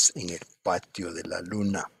estrellas en el patio de la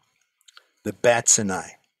luna. The bats and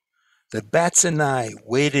I. The bats and I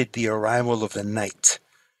waited the arrival of the night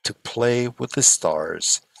to play with the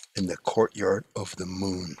stars in the courtyard of the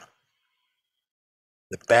moon.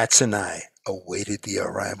 The bats and I awaited the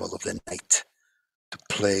arrival of the night to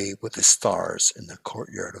play with the stars in the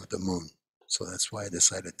courtyard of the moon. So that's why I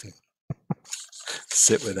decided to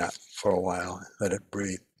sit with that for a while and let it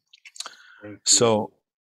breathe. So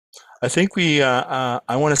I think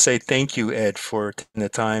I want to say thank you, Ed, for taking the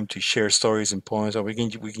time to share stories and poems. Or we can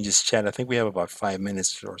just chat. I think we have about 5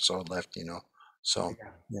 minutes or so left, you know. So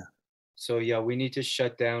yeah. So yeah, we need to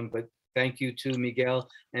shut down. But thank you to Miguel,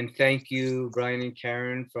 and thank you, Brian and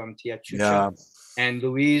Karen from Tia Chucha, Yeah. and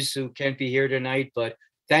Louise, who can't be here tonight. But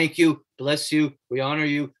thank you, bless you, we honor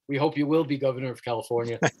you. We hope you will be governor of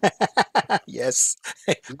California. Yes.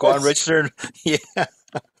 Go on, Richard. Yeah.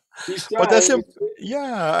 She's But that's trying.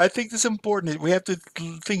 yeah, I think that's important. We have to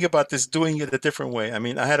think about this, doing it a different way. I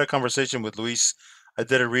mean, I had a conversation with Luis. I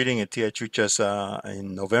did a reading at Tia Chucha's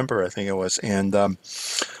in November, I think it was, and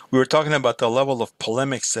we were talking about the level of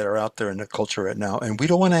polemics that are out there in the culture right now, and we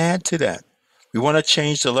don't want to add to that. We want to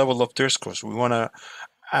change the level of discourse.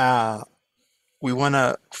 Uh, we want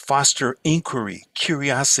to foster inquiry,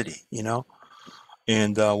 curiosity, you know.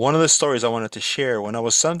 And one of the stories I wanted to share, when I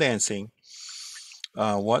was sundancing,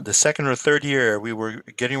 what the second or third year, we were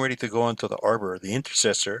getting ready to go into the arbor, the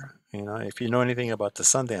intercessor. You know, if you know anything about the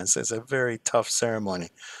Sundance, it's a very tough ceremony.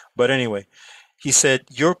 But anyway, he said,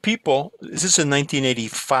 your people, this is in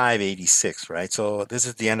 1985, 86, right? So this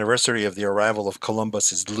is the anniversary of the arrival of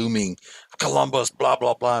Columbus is looming. Columbus, blah,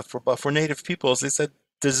 blah, blah. But for Native peoples, it's a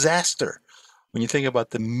disaster. When you think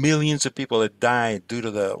about the millions of people that died due to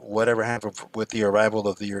the whatever happened with the arrival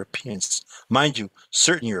of the Europeans, mind you,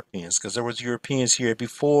 certain Europeans, because there was Europeans here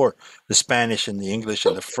before the Spanish and the English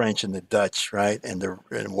and the French and the Dutch, right, and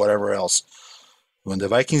whatever else. When the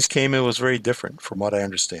Vikings came, it was very different, from what I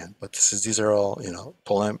understand. But these are all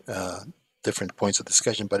different points of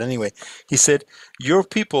discussion. But anyway, he said your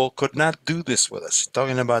people could not do this with us.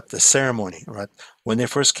 Talking about the ceremony, right? When they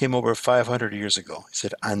first came over 500 years ago, he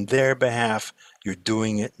said on their behalf, you're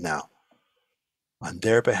doing it now. On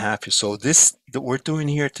their behalf, so this that we're doing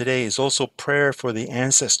here today is also prayer for the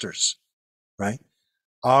ancestors, right?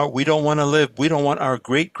 We don't want to live. We don't want our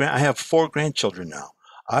great grand. I have 4 grandchildren now.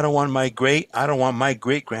 I don't want my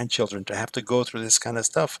great grandchildren to have to go through this kind of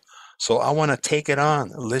stuff. So I want to take it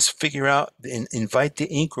on. Let's figure out and invite the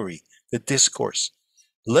inquiry, the discourse.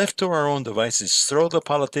 Left to our own devices, throw the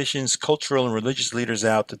politicians, cultural and religious leaders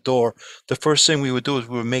out the door. The first thing we would do is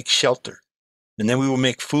we would make shelter. And then we will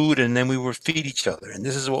make food, and then we will feed each other. And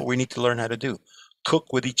this is what we need to learn how to do.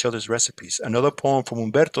 Cook with each other's recipes. Another poem from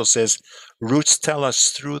Umberto says, roots tell us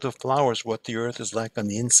through the flowers what the earth is like on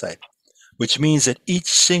the inside, which means that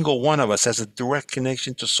each single one of us has a direct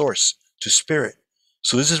connection to source, to spirit.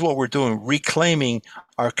 So this is what we're doing, reclaiming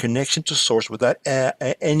our connection to source without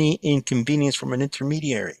any inconvenience from an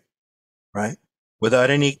intermediary, right? Without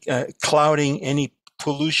any clouding, any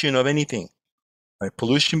pollution of anything. Right?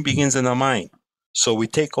 Pollution begins in the mind. So we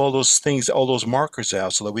take all those things, all those markers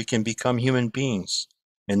out so that we can become human beings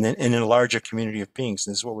and then in a larger community of beings.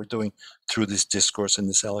 And this is what we're doing through this discourse and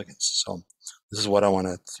this elegance. So this is what I want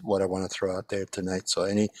to throw out there tonight. So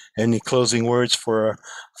any closing words for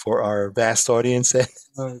our vast audience?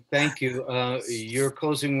 Thank you. Your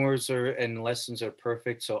closing words and lessons are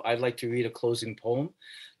perfect. So I'd like to read a closing poem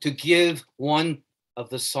to give one of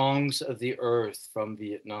the songs of the earth from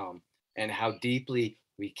Vietnam and how deeply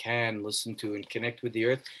we can listen to and connect with the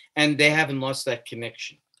earth. And they haven't lost that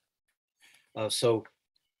connection. So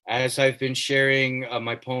as I've been sharing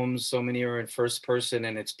my poems, so many are in first person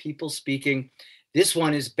and it's people speaking. This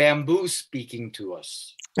one is bamboo speaking to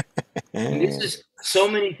us. And this is so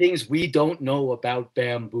many things we don't know about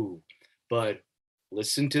bamboo, but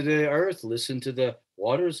listen to the earth, listen to the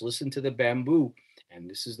waters, listen to the bamboo, and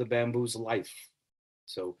this is the bamboo's life.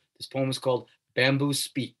 So this poem is called Bamboo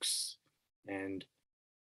Speaks, and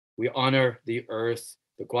we honor the earth,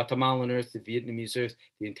 the Guatemalan earth, the Vietnamese earth,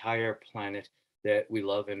 the entire planet that we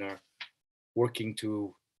love and are working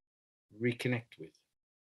to reconnect with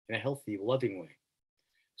in a healthy, loving way.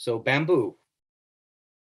 So bamboo.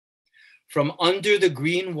 From under the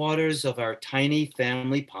green waters of our tiny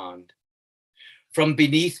family pond, from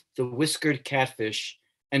beneath the whiskered catfish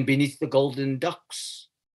and beneath the golden ducks,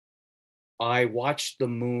 I watched the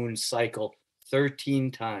moon cycle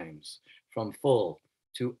 13 times from full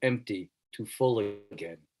to empty to full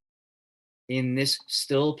again. In this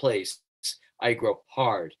still place, I grow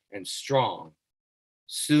hard and strong.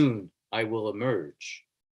 Soon I will emerge.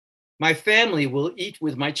 My family will eat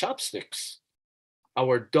with my chopsticks.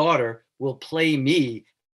 Our daughter will play me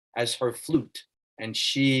as her flute, and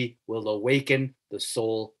she will awaken the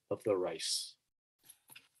soul of the rice.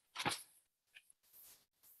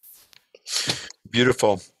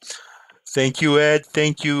 Beautiful. Thank you, Ed.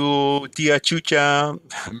 Thank you, Tia Chucha,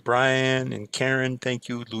 Brian, and Karen. Thank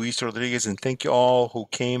you, Luis Rodriguez, and thank you all who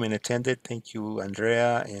came and attended. Thank you,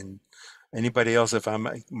 Andrea, and anybody else. If I'm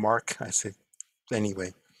Mark, I said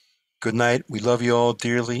anyway. Good night. We love you all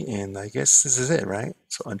dearly, and I guess this is it, right?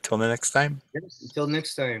 So until the next time. Yes, until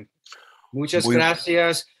next time. Muchas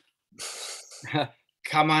gracias,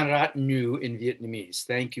 Camarade Nu in Vietnamese.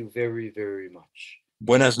 Thank you very, very much.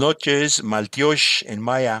 Buenas noches, Maltiosh en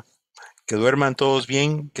Maya. Que duerman todos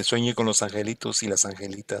bien, que sueñen con los angelitos y las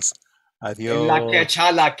angelitas. Adiós. In la catch, ha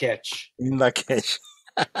la catch. In la catch.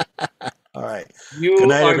 All right. You Good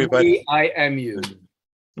night, are everybody. me, I am you.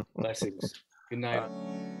 Blessings. Good night.